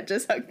Cornett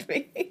just hugged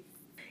me.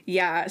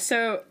 Yeah,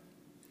 so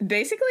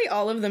basically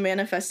all of the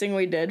manifesting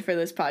we did for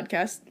this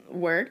podcast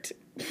worked.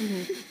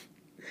 Mm-hmm.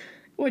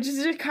 Which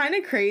is just kind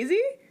of crazy.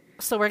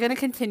 So we're going to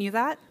continue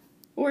that?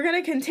 We're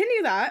going to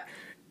continue that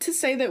to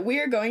say that we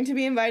are going to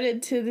be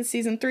invited to the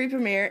season 3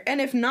 premiere.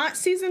 And if not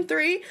season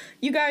 3,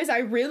 you guys, I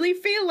really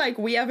feel like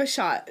we have a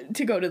shot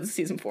to go to the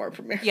season 4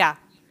 premiere. Yeah.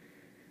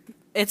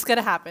 It's going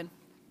to happen.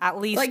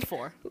 At least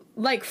 4.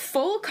 Like,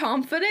 full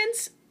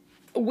confidence,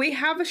 we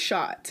have a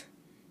shot.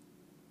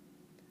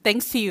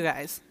 Thanks to you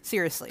guys.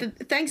 Seriously.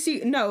 Thanks to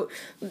you. No,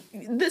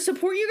 the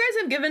support you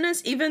guys have given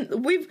us,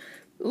 even we've,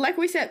 like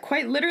we said,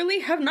 quite literally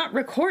have not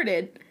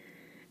recorded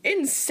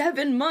in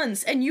 7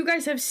 months, and you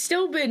guys have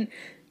still been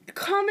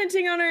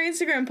commenting on our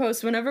Instagram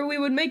posts whenever we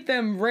would make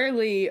them,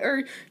 rarely,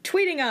 or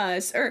tweeting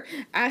us, or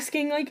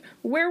asking, like,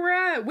 where we're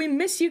at. We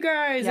miss you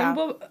guys. Yeah. And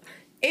blah,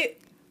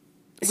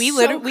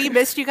 we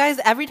missed you guys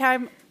every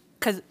time,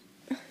 because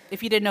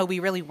if you didn't know, we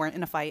really weren't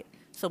in a fight.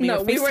 So we were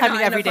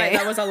FaceTiming every day.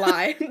 That was a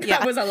lie.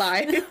 That was a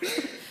lie.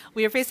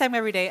 We were FaceTime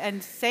every day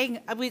and saying,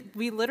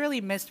 we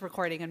literally missed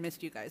recording and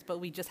missed you guys, but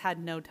we just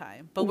had no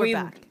time. But we're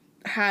back.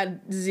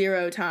 Had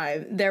 0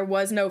 time. There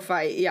was no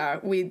fight. Yeah,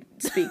 we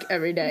speak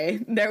every day.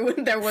 There was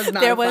not a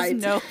fight. There was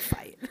no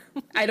fight.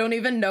 I don't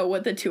even know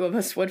what the two of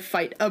us would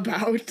fight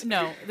about.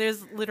 No,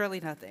 there's literally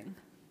nothing.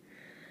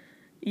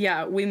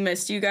 Yeah, we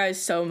missed you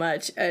guys so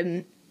much,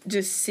 and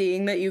just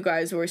seeing that you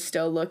guys were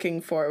still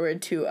looking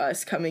forward to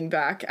us coming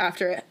back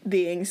after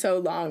being so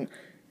long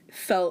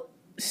felt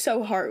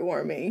so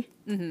heartwarming.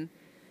 Mm-hmm.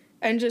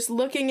 And just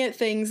looking at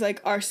things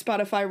like our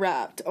Spotify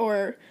Wrapped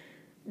or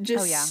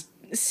just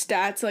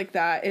stats like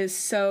that is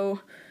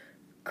so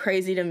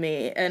crazy to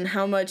me, and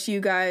how much you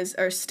guys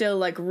are still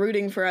like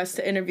rooting for us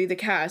to interview the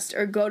cast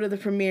or go to the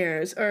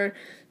premieres or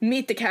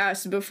meet the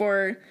cast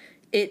before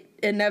it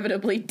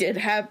inevitably did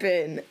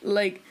happen.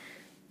 Like,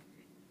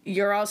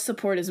 your all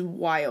support is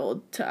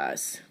wild to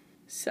us.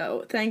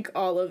 So thank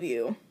all of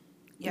you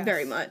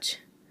very much.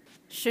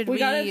 We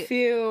got a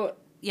few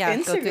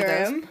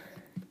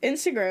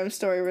Instagram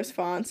story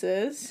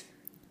responses.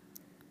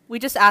 We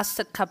just asked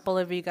a couple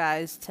of you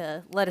guys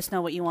to let us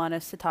know what you want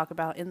us to talk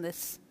about in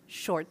this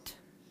short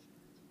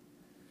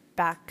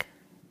back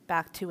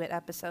to it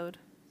episode.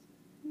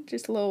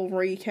 Just a little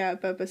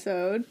recap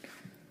episode.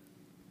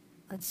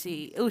 Let's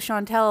see. Ooh,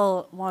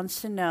 Chantel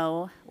wants to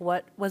know,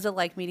 what was it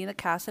like meeting the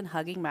cast and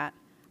hugging Matt?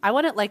 I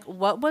want to, like,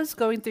 what was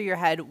going through your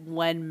head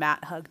when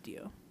Matt hugged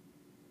you?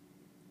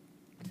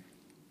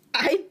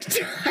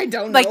 I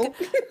don't know. Like,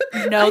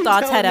 no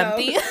thoughts head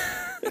empty?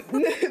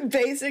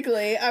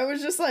 Basically, I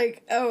was just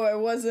like, oh, I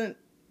wasn't...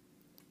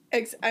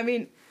 I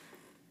mean,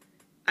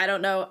 I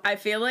don't know. I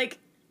feel like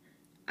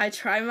I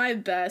try my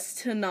best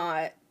to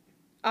not...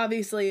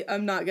 Obviously,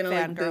 I'm not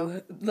gonna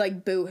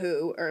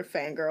boo-hoo or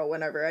fangirl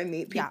whenever I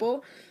meet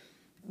people. Yeah.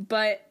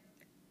 But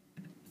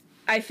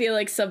I feel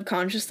like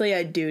subconsciously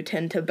I do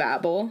tend to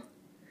babble.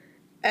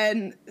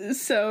 And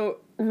so,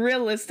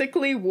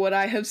 realistically, would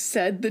I have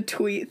said the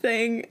tweet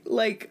thing,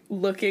 like,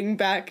 looking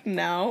back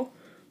now?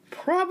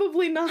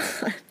 Probably not.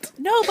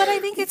 No, but I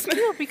think it's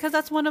cute because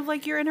that's one of,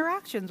 like, your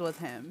interactions with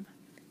him.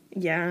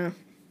 Yeah.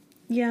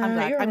 Yeah,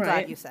 I'm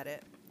glad you said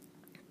it.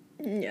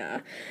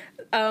 Yeah.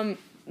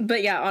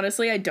 But yeah,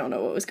 honestly, I don't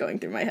know what was going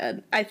through my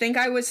head. I think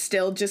I was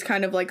still just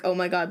kind of like, oh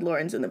my god,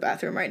 Lauren's in the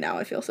bathroom right now.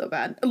 I feel so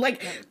bad.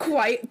 Like,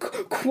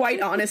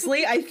 quite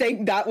honestly, I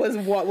think that was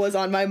what was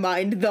on my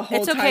mind the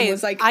whole time.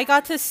 Was like, I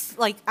got to,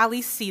 like, at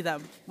least see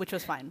them, which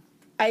was fine.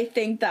 I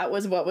think that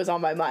was what was on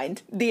my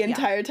mind the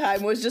entire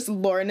time, was just,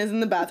 Lauren is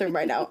in the bathroom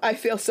right now. I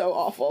feel so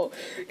awful.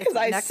 Because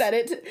I said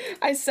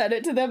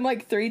it to them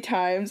like 3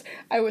 times.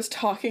 I was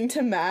talking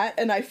to Matt,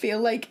 and I feel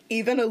like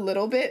even a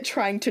little bit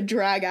trying to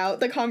drag out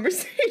the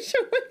conversation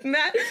with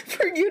Matt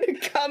for you to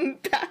come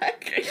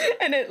back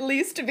and at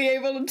least be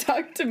able to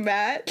talk to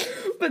Matt.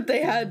 But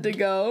they had to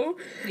go.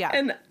 Yeah.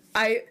 And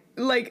I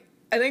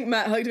think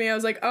Matt hugged me. I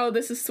was like, oh,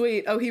 this is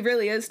sweet. Oh, he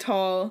really is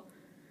tall.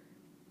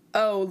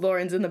 Oh,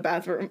 Lauren's in the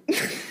bathroom.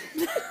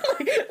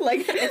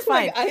 like it's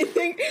fine. Like,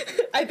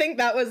 I think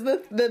that was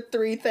the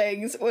 3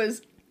 things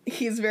was,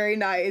 he's very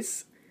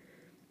nice,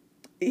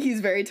 he's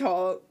very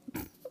tall,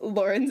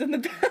 Lauren's in the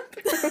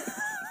bathroom.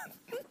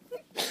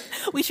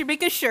 We should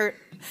make a shirt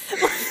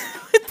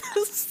with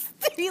those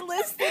 3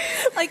 lists,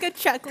 like a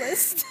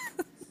checklist.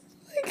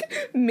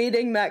 Like,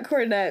 meeting Matt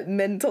Cornett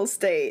mental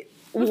state.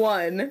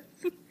 1,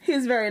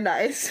 he's very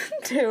nice.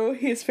 2,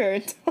 he's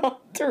very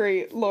tall.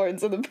 3,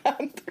 Lauren's in the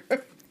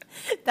bathroom.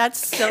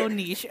 That's so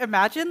niche.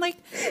 Imagine, like,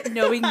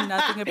 knowing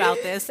nothing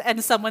about this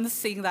and someone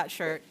seeing that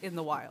shirt in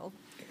the wild.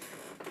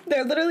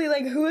 They're literally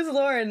like, who is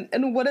Lauren?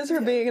 And what does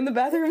her being in the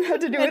bathroom have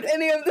to do with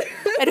any of this?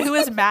 And who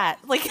is Matt?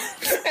 Like,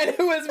 and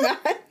who is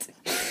Matt?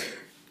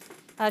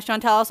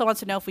 Chantel also wants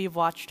to know if we've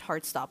watched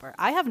Heartstopper.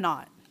 I have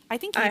not. I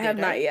think you did, have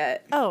not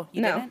yet. Oh,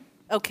 you didn't?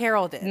 Oh,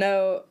 Carol did.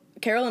 No,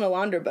 Carol and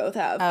Alondra both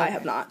have. I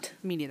have not.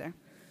 Me neither.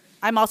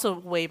 I'm also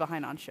way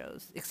behind on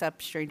shows,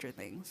 except Stranger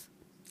Things.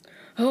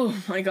 Oh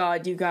my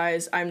god, you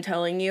guys, I'm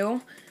telling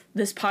you,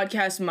 this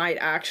podcast might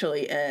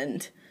actually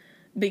end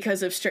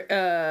because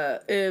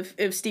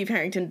if Steve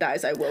Harrington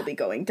dies, I will be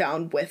going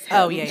down with him.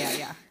 Oh,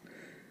 yeah.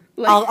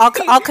 Like,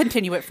 I'll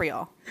continue it for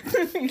y'all.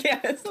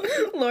 Yes,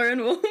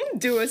 Lauren will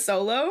do a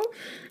solo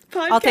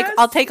podcast.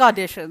 I'll take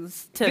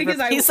auditions to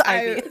replace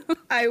Ivy.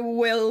 I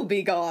will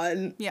be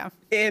gone. Yeah.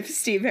 If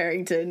Steve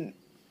Harrington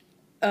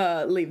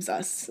leaves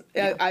us.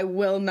 Yeah. I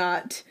will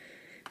not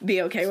be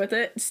okay with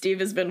it. Steve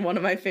has been one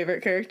of my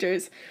favorite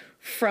characters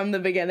from the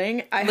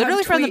beginning.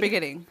 From the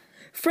beginning.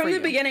 From the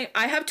beginning,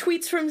 I have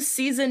tweets from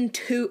season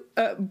 2,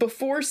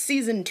 before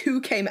season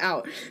 2 came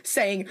out,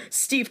 saying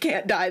Steve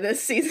can't die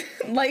this season.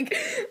 Like,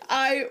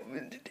 I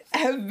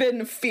have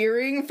been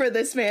fearing for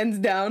this man's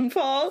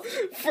downfall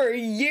for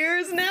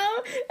years now,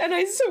 and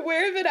I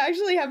swear if it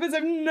actually happens,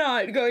 I'm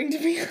not going to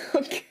be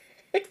okay.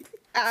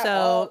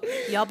 So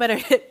y'all better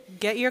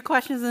get your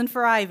questions in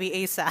for Ivy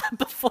ASAP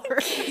before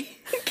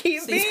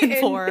Keep season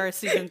 4 or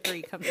season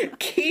 3 comes out.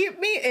 Keep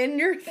me in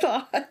your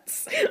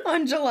thoughts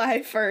on July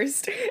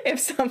 1st if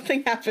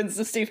something happens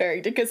to Steve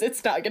Harrington, because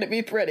it's not going to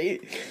be pretty.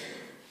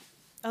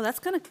 Oh, that's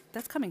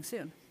coming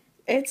soon.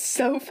 It's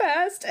so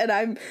fast,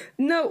 and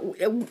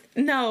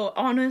no,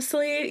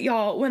 honestly,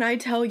 y'all, when I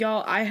tell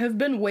y'all, I have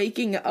been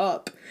waking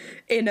up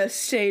in a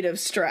state of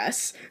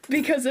stress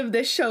because of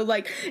this show.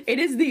 Like, it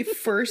is the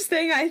first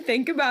thing I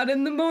think about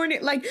in the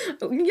morning. Like,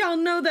 y'all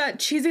know that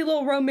cheesy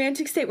little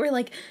romantic state where,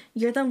 like,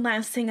 you're the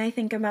last thing I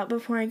think about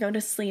before I go to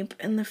sleep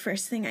and the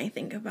first thing I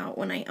think about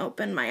when I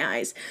open my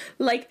eyes.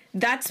 Like,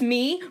 that's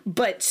me,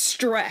 but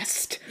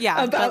stressed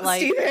about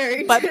Steve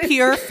Harrington. But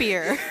pure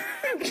fear.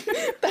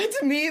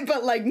 That's me,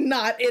 but like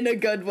not in a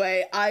good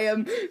way. I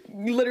am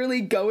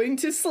literally going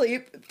to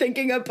sleep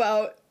thinking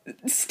about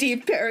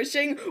Steve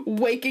perishing,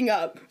 waking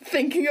up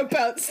thinking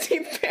about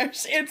Steve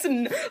perishing.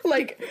 It's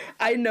like,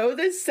 I know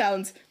this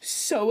sounds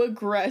so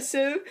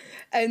aggressive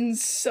and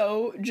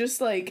so just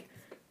like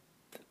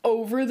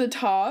over the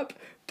top,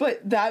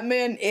 but that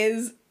man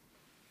is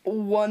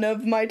one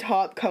of my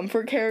top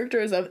comfort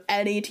characters of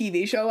any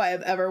TV show I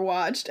have ever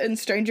watched, and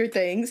Stranger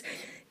Things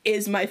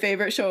is my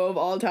favorite show of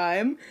all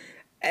time.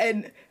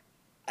 And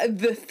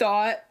the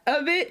thought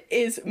of it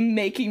is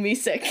making me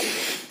sick.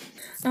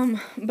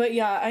 But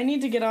yeah, I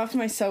need to get off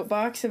my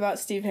soapbox about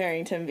Steve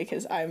Harrington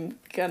because I'm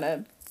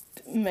gonna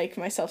make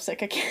myself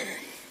sick again.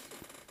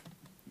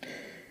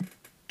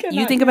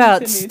 You think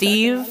about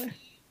Steve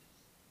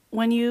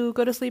when you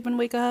go to sleep and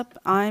wake up.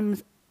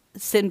 I'm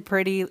sitting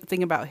pretty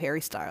thinking about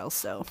Harry Styles,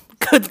 so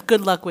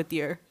good luck with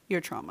your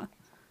trauma.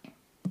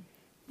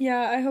 Yeah,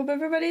 I hope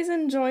everybody's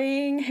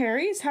enjoying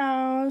Harry's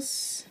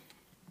house.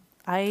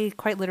 I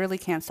quite literally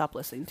can't stop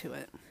listening to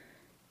it.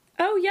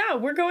 Oh, yeah,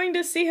 we're going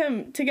to see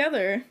him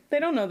together. They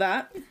don't know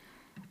that.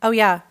 Oh,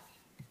 yeah.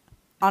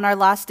 On our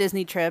last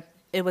Disney trip,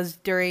 it was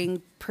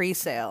during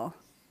pre-sale.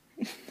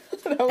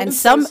 And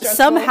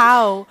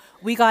somehow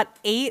we got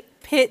 8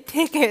 pit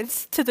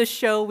tickets to the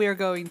show we're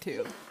going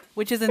to,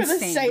 which is insane.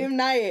 For the same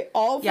night.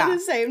 All for the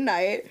same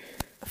night.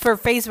 For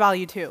face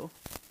value, too.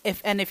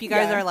 If you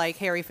guys are, like,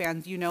 Harry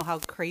fans, you know how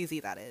crazy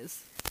that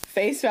is.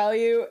 Face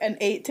value and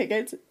 8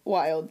 tickets,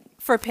 wild.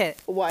 For Pitt.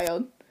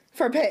 Wild.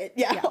 For Pitt,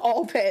 yeah.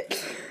 All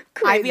Pitt.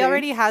 Crazy. Ivy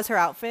already has her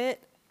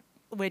outfit,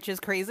 which is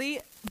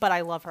crazy, but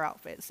I love her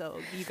outfit, so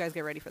you guys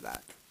get ready for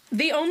that.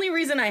 The only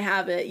reason I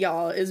have it,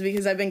 y'all, is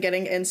because I've been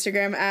getting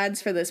Instagram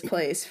ads for this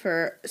place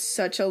for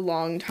such a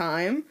long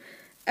time,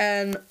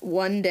 and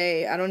one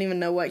day, I don't even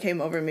know what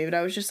came over me, but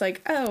I was just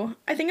like, oh,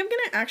 I think I'm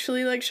gonna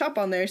actually, like, shop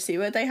on there, see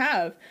what they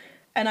have.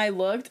 And I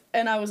looked,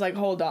 and I was like,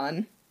 hold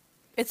on.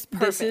 It's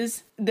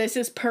perfect. This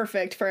is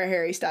perfect for a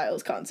Harry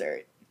Styles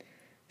concert.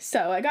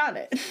 So I got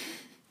it.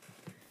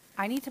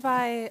 I need to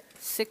buy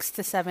 6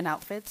 to 7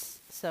 outfits,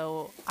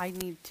 so I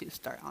need to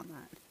start on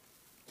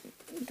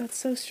that. That's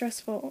so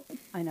stressful.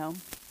 I know.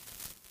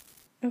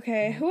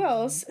 Okay, who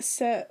else?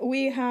 So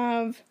we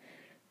have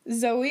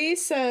Zoe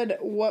said,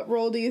 what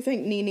role do you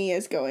think Nene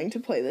is going to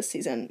play this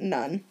season?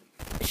 None.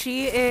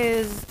 She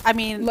is, I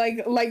mean...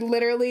 Like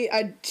literally,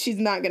 she's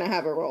not going to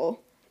have a role.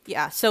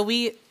 Yeah, so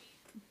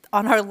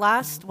on our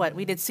last,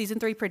 we did season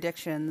 3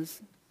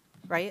 predictions,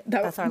 right?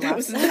 That's our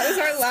last. That was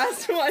our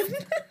last one.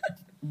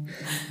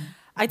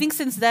 I think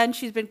since then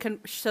she's been,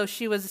 so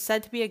she was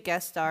said to be a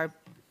guest star,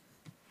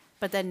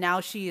 but then now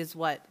she is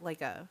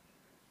like a...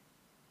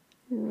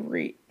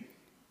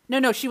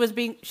 No, she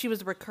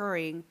was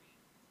recurring,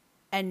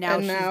 and now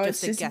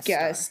she's just a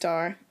guest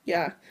star.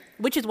 Yeah.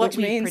 Which is what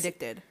we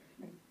predicted.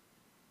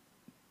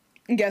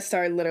 Guest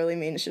star literally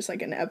means just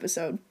like an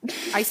episode.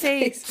 I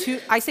say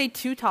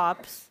two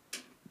tops.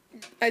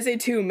 I say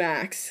 2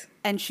 max.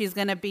 And she's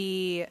going to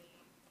be...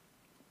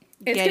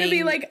 It's going to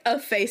be like a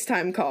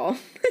FaceTime call.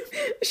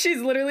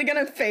 She's literally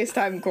going to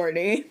FaceTime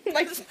Courtney.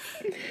 Like,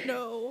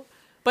 no.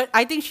 But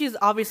I think she's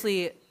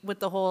obviously, with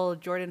the whole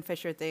Jordan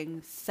Fisher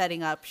thing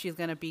setting up, she's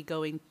going to be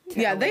going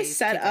to LA they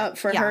set up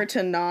for her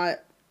to not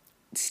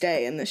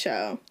stay in the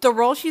show. The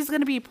role she's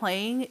going to be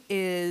playing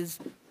is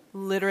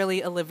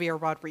literally Olivia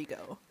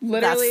Rodrigo.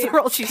 Literally that's the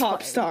role she's pop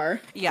playing.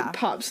 Star. Yeah.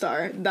 Pop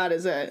star. That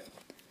is it.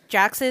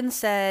 Jackson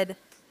said,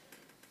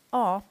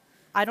 "Oh,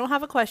 I don't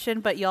have a question,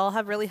 but y'all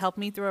have really helped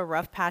me through a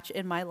rough patch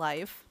in my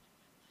life.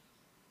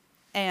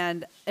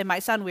 And it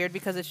might sound weird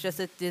because it's just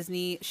a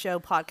Disney show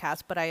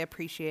podcast, but I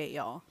appreciate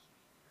y'all."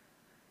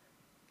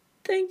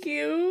 Thank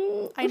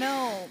you. I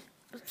know.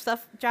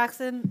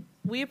 Jackson,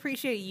 we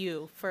appreciate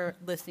you for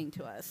listening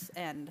to us.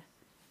 And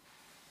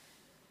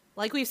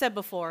like we've said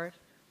before,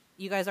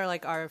 you guys are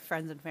like our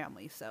friends and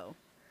family, so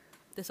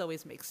this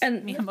always makes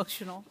me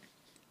emotional.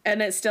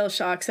 And it still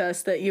shocks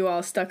us that you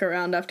all stuck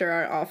around after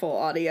our awful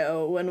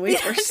audio when we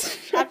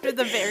first... After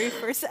the very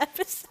first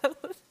episode.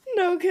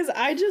 No, because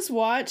I just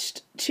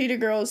watched Cheetah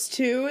Girls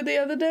 2 the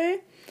other day,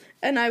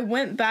 And I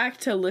went back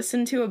to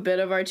listen to a bit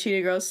of our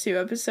Cheetah Girls 2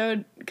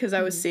 episode because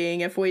I was seeing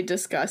if we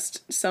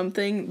discussed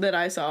something that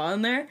I saw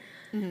on there.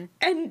 Mm-hmm.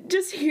 And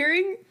just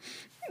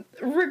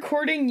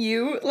recording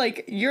you,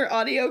 like, your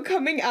audio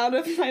coming out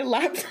of my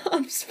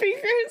laptop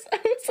speakers, I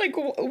was like,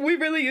 we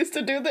really used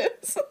to do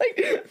this.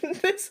 Like,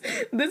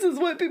 this is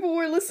what people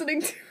were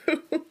listening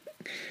to.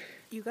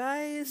 You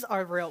guys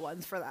are real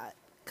ones for that.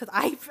 Because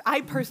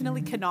I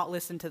personally cannot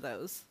listen to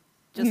those.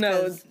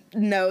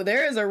 No,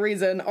 there is a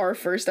reason our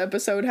first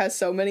episode has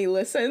so many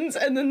listens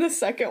and then the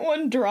second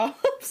one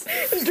drops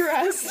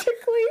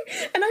drastically,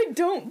 and I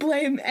don't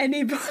blame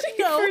anybody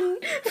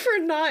for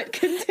not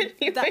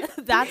continuing.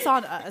 That's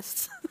on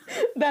us.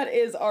 That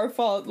is our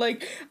fault.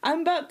 Like,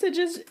 I'm about to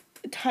just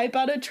type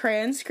out a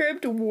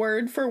transcript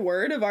word for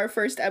word of our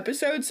first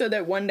episode so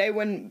that one day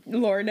when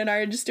Lauren and I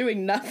are just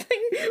doing nothing,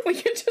 we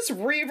can just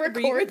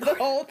re-record the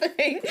whole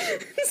thing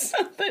so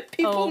that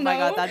people know. Oh my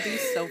god, that'd be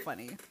so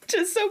funny.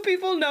 Just so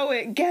people know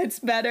it gets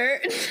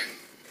better.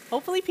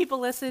 Hopefully people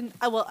listen.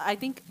 Well, I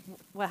think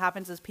what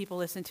happens is people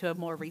listen to a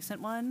more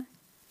recent one.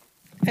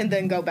 And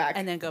then go back.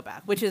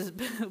 Which is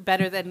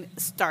better than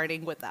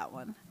starting with that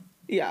one.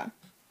 Yeah.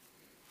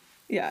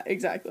 Yeah,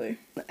 exactly.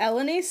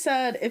 Eleni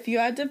said, if you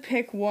had to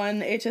pick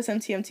one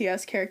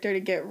HSMTMTS character to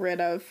get rid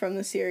of from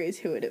the series,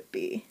 who would it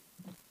be?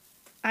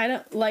 I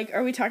don't, like,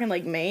 are we talking,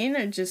 like, main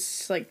or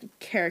just, like,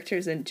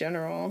 characters in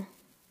general?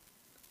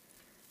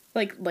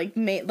 Like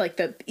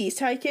the East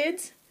High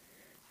kids?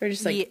 Or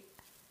just, like,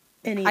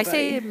 anybody? I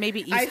say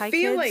maybe East High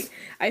kids.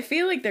 I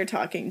feel like they're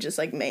talking just,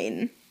 like,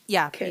 main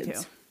kids. Me too.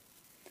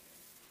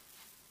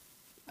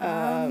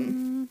 I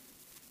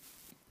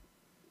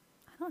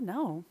don't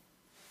know.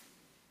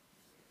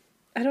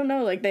 I don't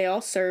know, like, they all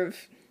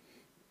serve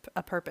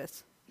a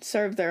purpose.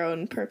 Serve their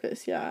own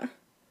purpose, yeah.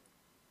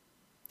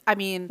 I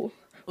mean,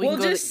 we'll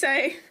just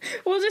say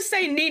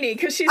Nini,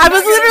 because she's I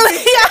was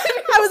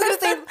gonna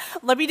say,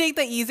 let me take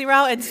the easy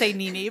route and say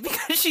Nini,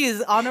 because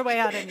she's on her way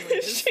out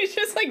anyways. She's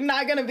just, like,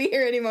 not gonna be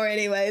here anymore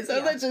anyway,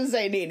 so let's just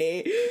say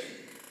Nini.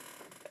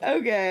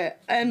 Okay,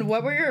 and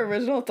what were your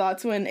original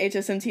thoughts when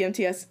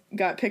HSMTMTS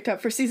got picked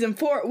up for season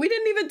 4? We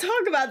didn't even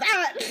talk about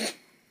that!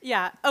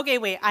 Yeah. Okay,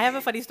 wait. I have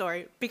a funny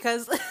story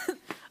because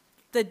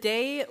the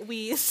day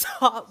we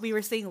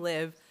were seeing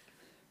Liv,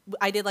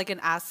 I did like an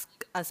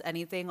Ask Us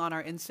Anything on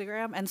our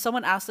Instagram, and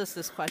someone asked us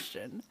this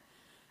question.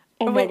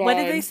 Oh my God. What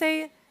did they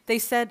say? They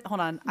said, hold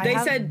on. They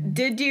said,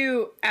 did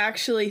you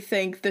actually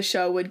think the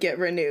show would get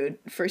renewed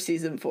for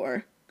season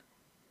 4?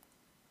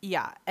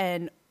 Yeah.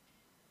 And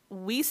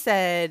we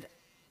said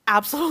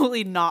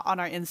absolutely not on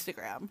our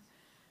Instagram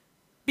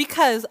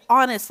because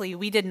honestly,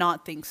 we did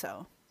not think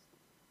so.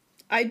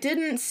 I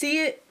didn't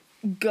see it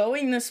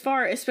going this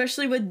far,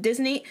 especially with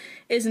Disney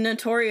is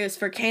notorious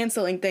for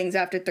canceling things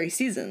after 3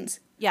 seasons.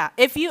 Yeah,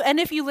 if you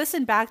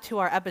listen back to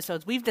our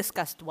episodes, we've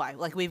discussed why.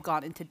 Like, we've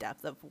gone into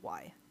depth of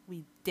why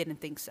we didn't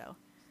think so.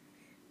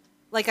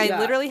 Like, I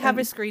literally have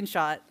a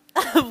screenshot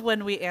of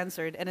when we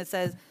answered, and it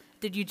says,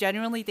 did you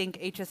genuinely think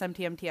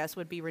HSMTMTS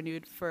would be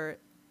renewed for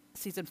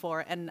season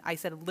 4? And I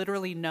said,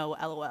 literally no,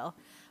 LOL.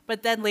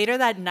 But then later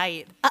that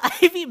night,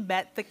 Ivy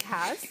met the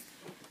cast.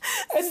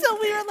 So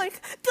we were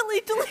like,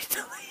 delete.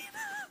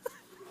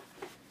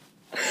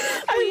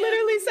 I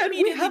literally said,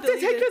 we have to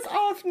take this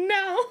off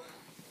now.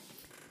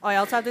 Oh, I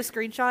also have this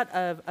screenshot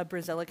of a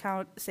Brazil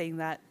account saying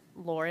that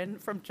Lauren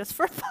from Just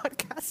for a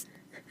Podcast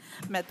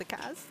met the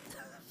cast.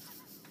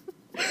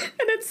 And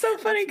it's so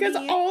funny because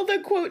all the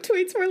quote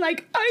tweets were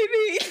like,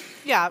 Ivy.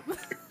 Yeah.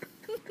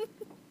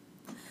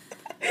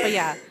 But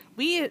yeah,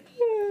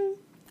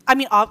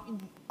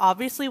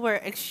 obviously we're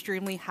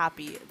extremely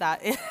happy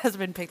that it has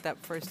been picked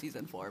up for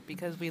season 4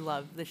 because we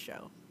love the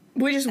show.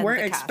 We just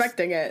weren't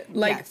expecting it.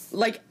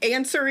 Like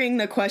answering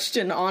the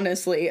question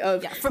honestly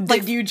of,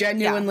 did you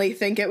genuinely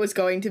think it was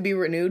going to be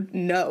renewed?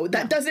 No.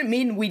 That doesn't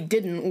mean we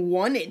didn't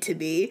want it to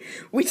be.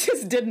 We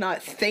just did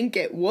not think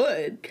it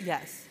would.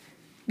 Yes.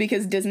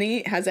 Because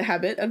Disney has a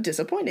habit of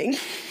disappointing.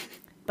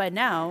 But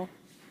now,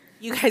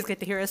 you guys get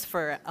to hear us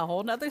for a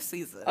whole nother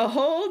season. A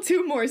whole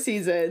 2 more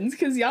seasons.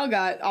 Because y'all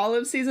got all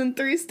of season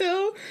 3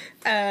 still.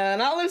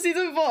 And all of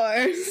season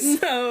 4.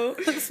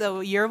 So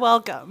you're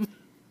welcome.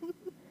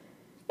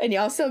 And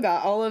y'all still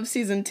got all of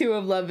season 2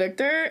 of Love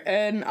Victor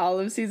and all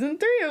of season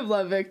 3 of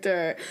Love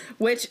Victor.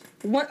 Which,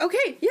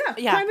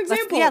 prime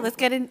example. Let's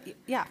get in.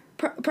 Yeah.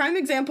 Prime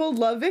example,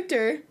 Love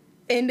Victor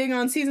ending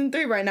on season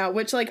 3 right now.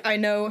 Which, like, I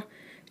know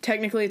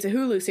technically it's a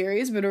Hulu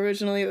series, but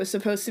originally it was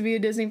supposed to be a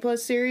Disney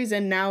Plus series.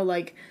 And now,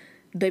 like,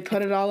 they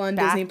put it all on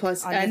Disney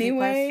Plus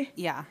anyway. Disney Plus?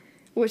 Yeah.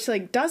 Which,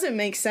 like, doesn't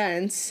make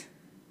sense.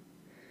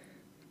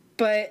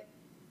 But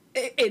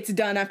it's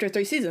done after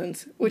 3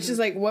 seasons, which is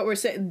like what we're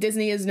saying.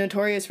 Disney is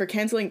notorious for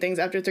canceling things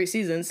after 3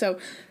 seasons. So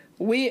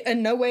we,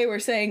 in no way, we're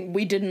saying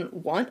we didn't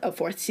want a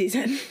 4th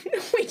season.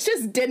 We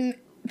just didn't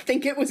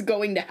think it was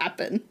going to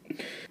happen.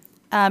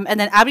 And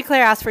then Abby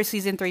Claire asked for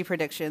season 3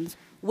 predictions,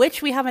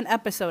 which we have an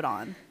episode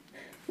on.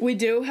 We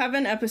do have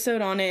an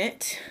episode on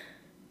it.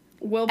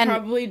 we'll And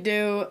probably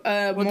do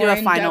a we'll more do a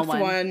final in-depth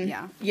one.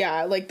 one.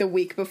 Yeah, like the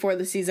week before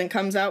the season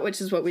comes out, which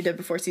is what we did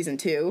before season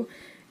 2.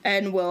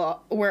 And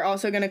we're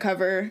also going to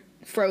cover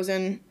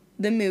Frozen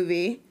the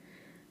movie,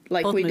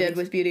 like Both we movies. did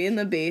with Beauty and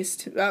the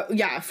Beast.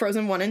 Yeah,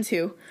 Frozen 1 and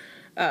 2,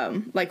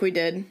 like we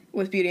did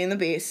with Beauty and the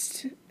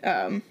Beast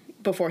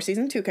before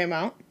season 2 came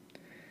out.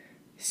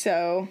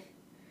 So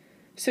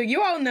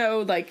you all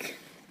know, like,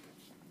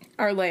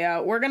 our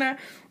layout. We're gonna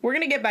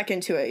get back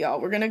into it, y'all.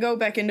 We're gonna go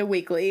back into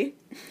weekly.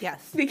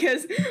 Yes.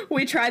 Because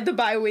we tried the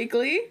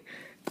bi-weekly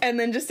and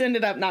then just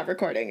ended up not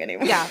recording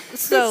anymore. Yeah.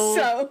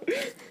 So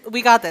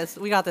we got this.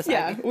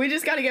 Yeah, Ivy. we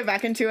just got to get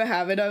back into a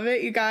habit of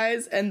it, you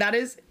guys. And that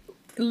is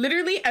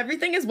literally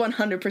everything is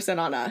 100%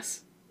 on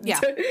us. Yeah.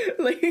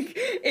 Like,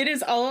 it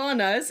is all on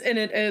us, and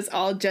it is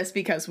all just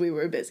because we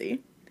were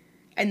busy.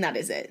 And that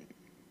is it.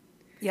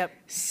 Yep.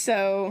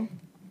 So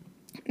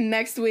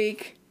next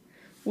week,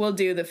 we'll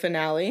do the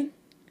finale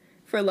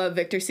for Love,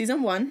 Victor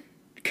Season 1.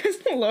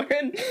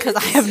 Because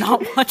I have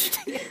not watched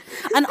it.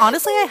 And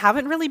honestly, I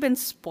haven't really been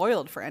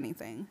spoiled for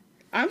anything.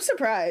 I'm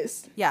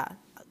surprised. Yeah.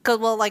 Because,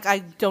 well, like, I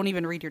don't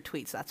even read your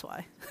tweets, that's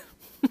why.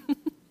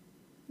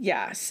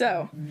 Yeah,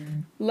 so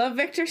Love,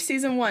 Victor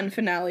Season 1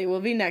 finale will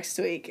be next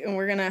week. And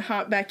we're going to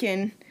hop back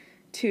in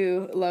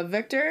to Love,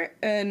 Victor.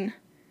 And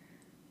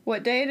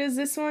what day does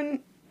this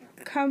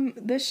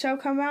show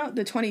come out?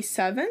 The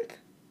 27th?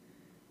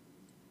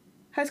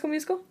 High School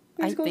Musical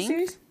think.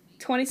 series?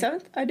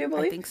 27th, I do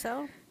believe. I think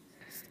so.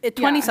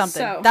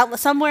 20-something. so- That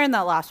somewhere in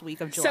that last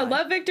week of July. So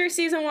Love, Victor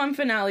Season 1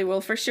 finale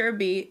will for sure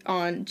be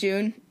on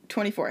June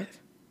 24th.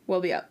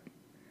 We'll be up.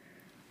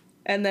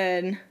 And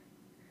then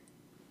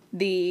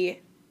the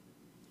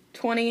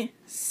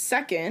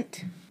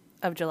 22nd...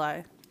 of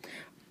July.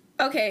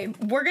 Okay,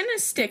 we're going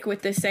to stick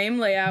with the same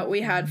layout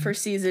we had for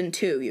Season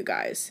 2, you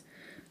guys.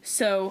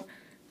 So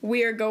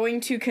we are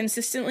going to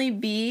consistently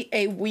be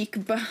a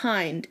week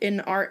behind in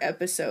our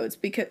episodes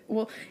because,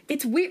 well,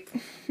 it's weird.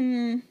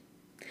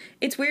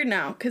 It's weird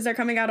now because they're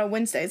coming out on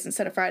Wednesdays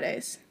instead of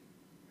Fridays.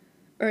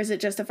 Or is it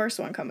just the first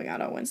one coming out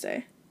on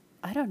Wednesday?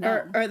 I don't know.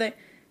 Or are they...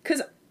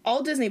 Because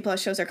all Disney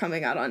Plus shows are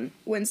coming out on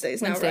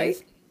Wednesdays now,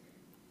 right?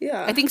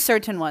 Yeah. I think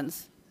certain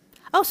ones.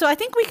 Oh, so I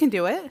think we can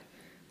do it.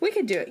 We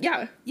could do it.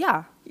 Yeah.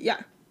 Yeah.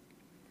 Yeah.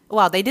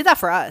 Wow, they did that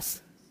for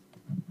us.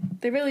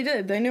 They really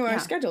did. They knew our Yeah.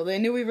 schedule. They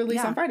knew we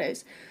released Yeah. on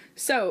Fridays.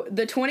 So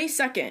the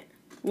 22nd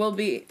will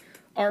be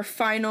our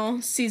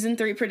final Season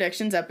 3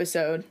 predictions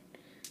episode.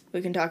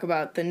 We can talk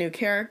about the new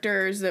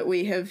characters that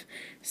we have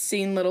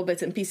seen little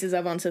bits and pieces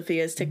of on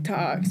Sophia's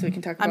TikToks. We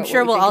can talk about I'm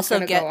sure what we we'll think is also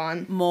gonna get go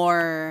on.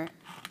 more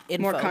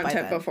info More by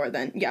content then. before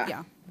then. Yeah.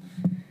 Yeah.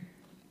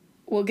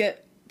 We'll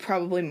get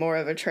probably more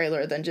of a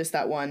trailer than just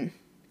that one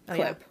Oh,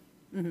 yeah.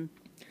 clip.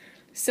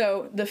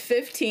 So the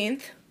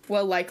 15th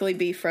will likely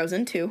be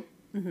Frozen 2.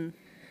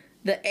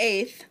 The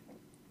 8th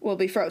will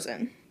be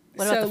Frozen.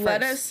 What about so the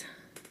let first? us,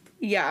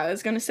 yeah, I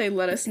was going to say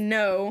let us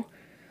know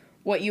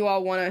what you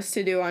all want us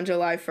to do on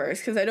July 1st,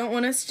 because I don't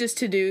want us just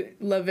to do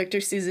Love, Victor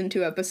Season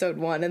 2 Episode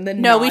 1 and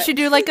then No, we not. should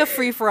do like a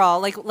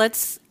free-for-all. Like,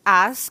 let's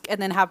ask and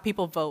then have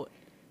people vote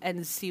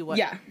and see what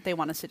Yeah. they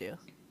want us to do.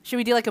 Should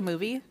we do like a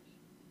movie?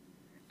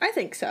 I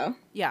think so.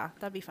 Yeah,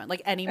 that'd be fun.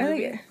 Like any I think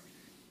movie? it,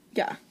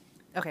 yeah.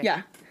 Okay.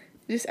 Yeah.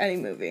 Just any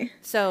movie.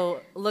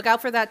 So look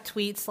out for that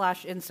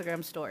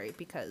tweet/Instagram story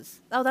because,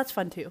 oh, that's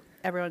fun too.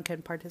 Everyone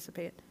can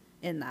participate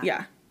in that.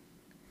 Yeah.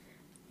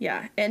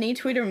 Yeah, any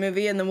tweet or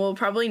movie, and then we'll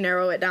probably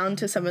narrow it down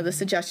to some of the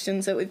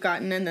suggestions that we've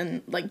gotten, and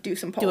then like do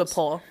some polls. Do a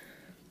poll.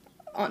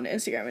 On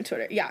Instagram and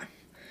Twitter. Yeah.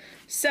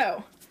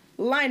 So,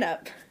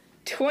 lineup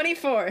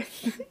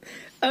 24th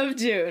of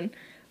June.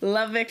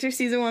 Love, Victor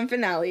Season 1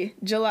 finale.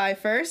 July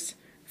 1st,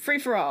 Free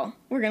for All.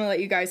 We're going to let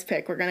you guys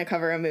pick. We're going to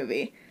cover a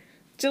movie.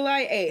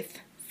 July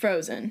 8th,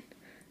 Frozen.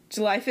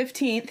 July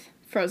 15th,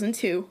 Frozen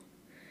 2.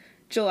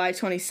 July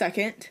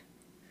 22nd,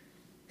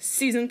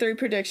 Season 3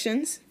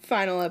 predictions,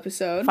 final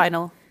episode.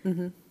 Final.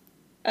 Mm-hmm.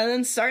 And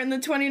then starting the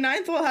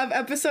 29th, we'll have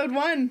episode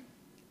 1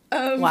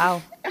 of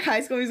Wow.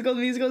 High School Musical,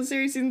 the musical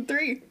series, Season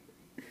 3.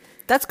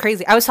 That's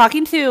crazy. I was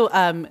talking to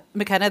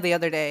McKenna the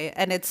other day,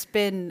 and it's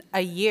been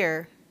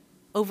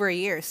over a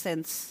year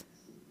since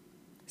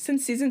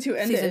Since Season 2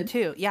 ended. Season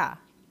 2. Yeah.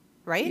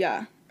 Right?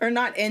 Yeah. Or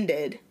not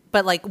ended,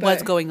 But like,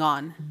 what's But- going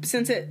on?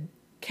 since it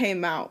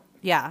came out.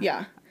 Yeah.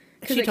 Yeah.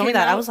 She told me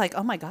that. I was like,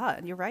 oh my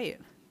God, you're right.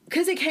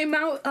 Because it came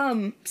out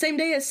same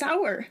day as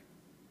Sour.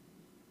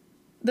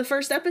 The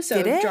first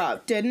episode Did it?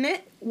 dropped, didn't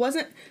it?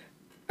 Wasn't...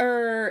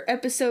 Or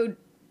episode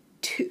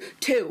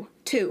two.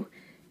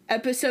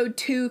 Episode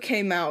 2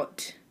 came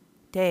out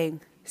Dang.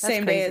 That's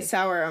same crazy. day as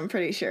Sour, I'm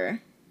pretty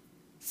sure.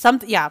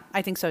 Yeah,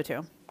 I think so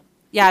too.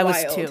 Yeah, I was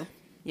Wild. too.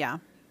 Yeah.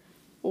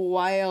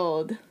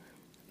 Wild.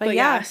 But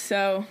yeah.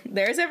 So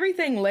there's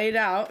everything laid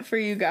out for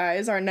you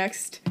guys our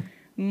next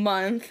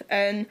month,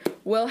 and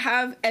we'll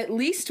have at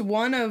least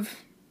one of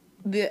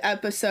the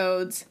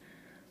episodes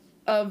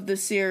of the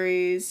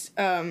series.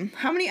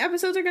 How many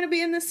episodes are going to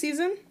be in this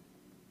season?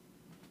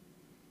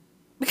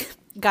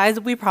 Guys,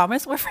 we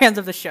promise we're fans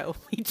of the show.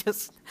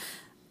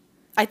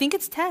 I think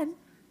it's 10,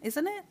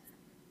 isn't it?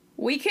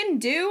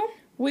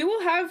 we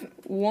will have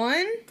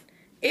one,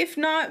 if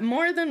not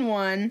more than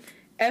one,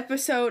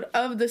 episode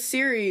of the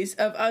series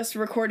of us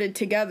recorded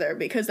together,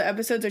 because the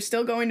episodes are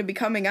still going to be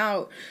coming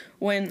out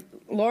when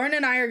Lauren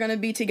and I are going to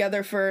be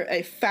together for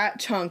a fat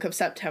chunk of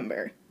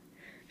September.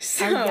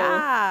 So,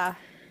 yeah.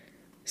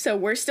 So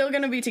we're still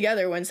going to be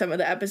together when some of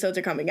the episodes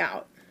are coming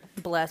out.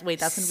 Bless. Wait,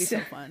 that's going to be so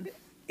fun.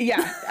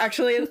 Yeah,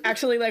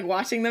 actually like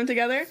watching them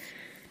together.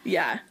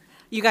 Yeah.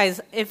 You guys,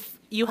 if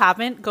you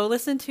haven't, go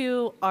listen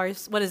to our,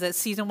 what is it,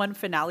 season 1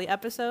 finale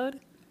episode.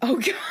 Oh,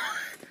 God.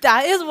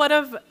 That is one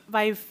of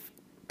my,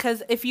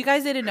 because if you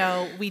guys didn't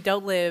know, we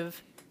don't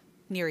live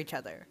near each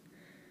other.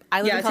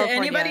 I live in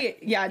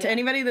California. To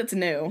anybody that's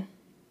new,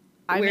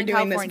 we're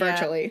doing this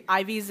virtually.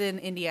 Ivy's in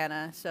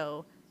Indiana,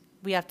 so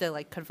we have to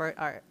like convert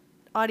our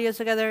audios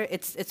together.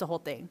 It's a whole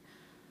thing.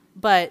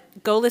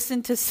 But go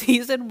listen to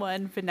season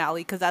 1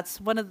 finale, because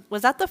that's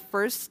was that the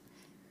first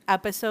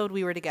episode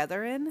we were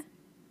together in?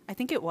 I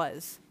think it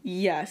was.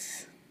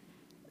 Yes.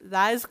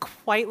 That is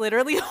quite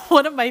literally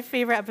one of my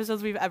favorite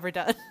episodes we've ever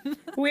done.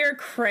 We're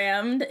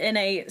crammed in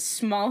a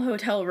small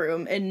hotel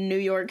room in New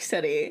York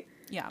City.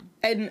 Yeah.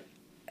 And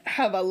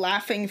have a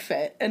laughing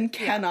fit and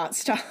cannot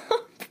stop.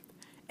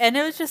 And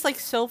it was just like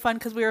so fun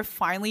because we were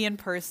finally in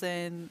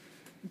person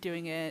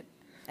doing it.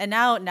 And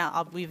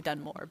now we've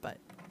done more, but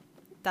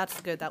that's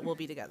good that we'll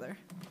be together.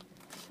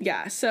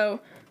 Yeah,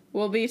 so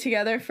we'll be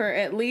together for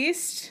at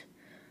least,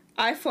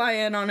 I fly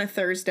in on a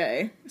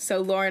Thursday, so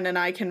Lauren and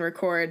I can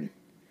record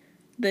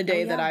the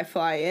day that I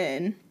fly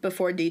in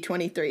before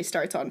D23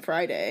 starts on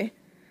Friday.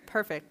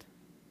 Perfect.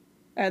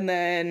 And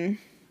then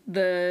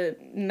the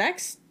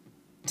next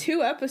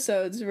 2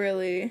 episodes,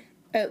 really,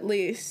 at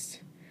least,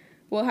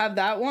 we'll have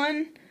that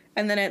one,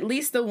 and then at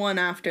least the one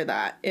after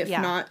that, if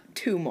not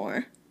 2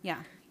 more.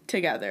 Yeah.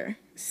 Together.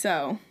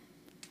 So.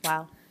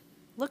 Wow.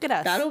 Look at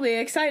us. That'll be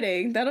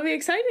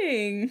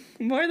exciting.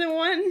 More than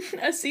one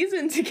a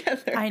season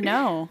together. I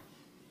know.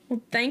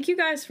 Well, thank you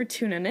guys for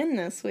tuning in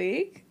this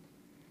week.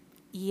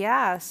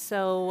 Yeah,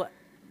 so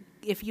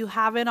if you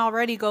haven't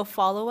already, go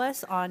follow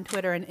us on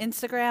Twitter and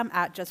Instagram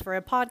at Just For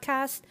A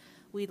Podcast.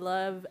 We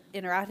love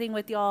interacting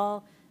with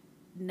y'all.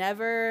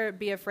 Never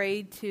be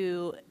afraid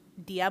to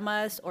DM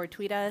us or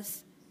tweet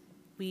us.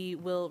 We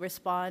will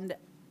respond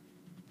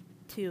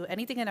to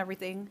anything and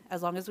everything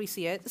as long as we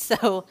see it.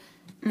 So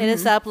hit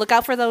us up. Look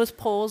out for those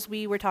polls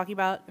we were talking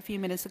about a few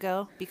minutes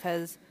ago,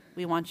 because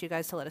we want you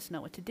guys to let us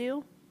know what to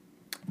do.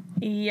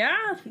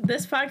 Yeah,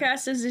 this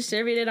podcast is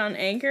distributed on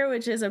Anchor,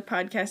 which is a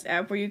podcast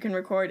app where you can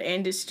record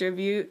and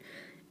distribute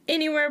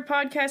anywhere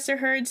podcasts are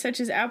heard,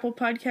 such as Apple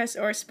Podcasts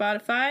or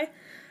Spotify.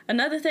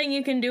 Another thing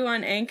you can do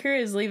on Anchor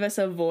is leave us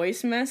a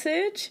voice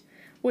message,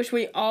 which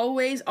we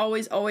always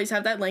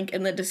have that link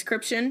in the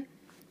description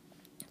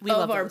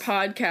of our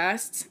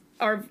podcasts.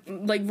 Our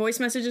voice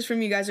messages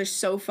from you guys are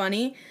so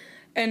funny.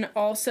 And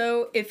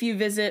also, if you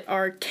visit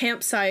our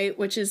campsite,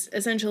 which is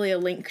essentially a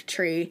link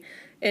tree,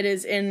 it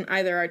is in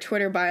either our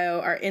Twitter bio,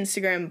 our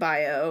Instagram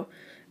bio.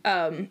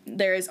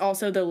 There is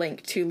also the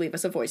link to leave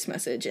us a voice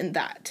message in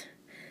that.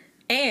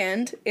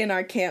 And in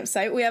our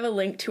campsite, we have a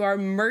link to our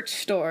merch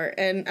store.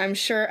 And I'm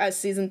sure as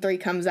season 3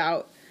 comes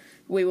out,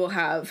 we will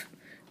have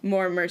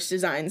more merch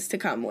designs to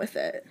come with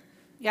it.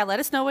 Yeah, let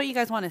us know what you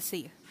guys want to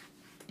see.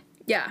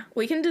 Yeah,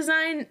 we can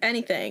design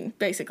anything,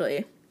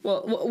 basically.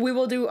 Well, we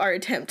will do our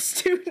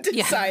attempts to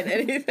design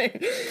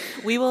anything.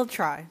 We will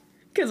try.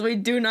 Because we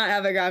do not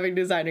have a graphic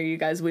designer, you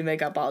guys. We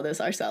make up all this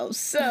ourselves.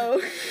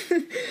 So,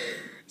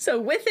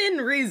 within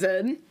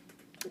reason,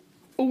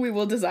 we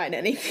will design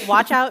anything.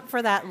 Watch out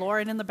for that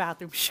Lauren in the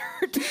bathroom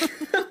shirt.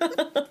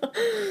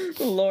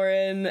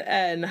 Lauren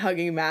and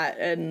hugging Matt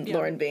and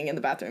Lauren being in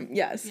the bathroom.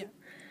 Yes. Yeah.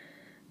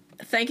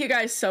 Thank you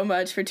guys so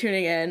much for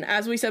tuning in.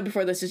 As we said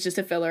before, this is just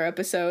a filler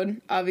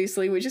episode.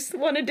 Obviously, we just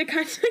wanted to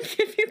kind of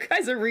give you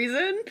guys a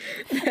reason.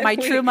 My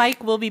true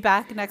mic will be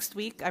back next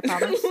week, I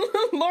promise.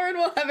 Lauren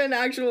will have an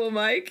actual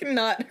mic,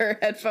 not her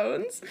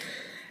headphones.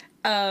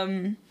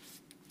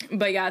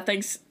 But yeah,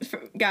 thanks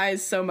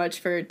guys so much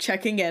for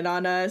checking in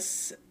on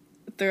us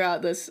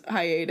throughout this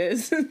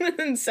hiatus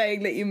and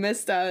saying that you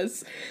missed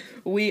us.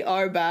 We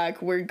are back.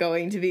 We're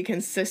going to be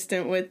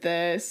consistent with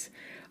this.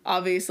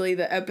 Obviously,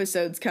 the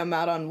episodes come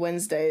out on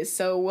Wednesdays,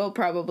 so we'll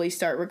probably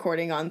start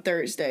recording on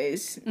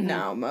Thursdays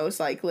now, most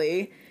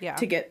likely,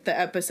 to get the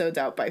episodes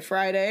out by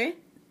Friday.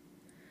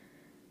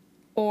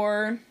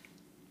 Or,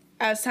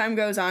 as time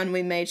goes on,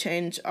 we may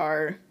change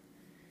our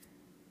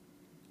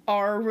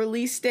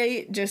release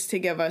date just to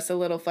give us a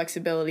little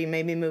flexibility,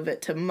 maybe move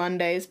it to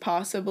Mondays,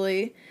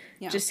 possibly,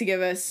 just to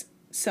give us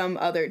some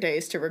other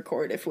days to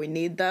record if we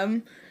need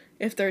them,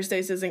 if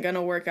Thursdays isn't going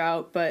to work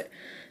out, but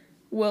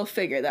we'll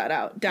figure that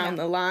out down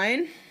the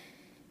line.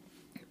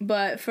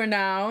 But for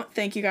now,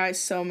 thank you guys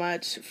so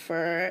much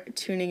for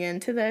tuning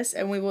into this,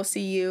 and we will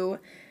see you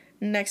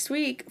next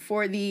week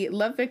for the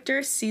Love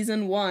Victor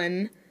Season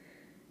 1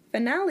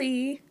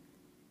 finale.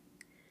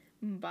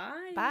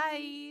 Bye.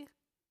 Bye.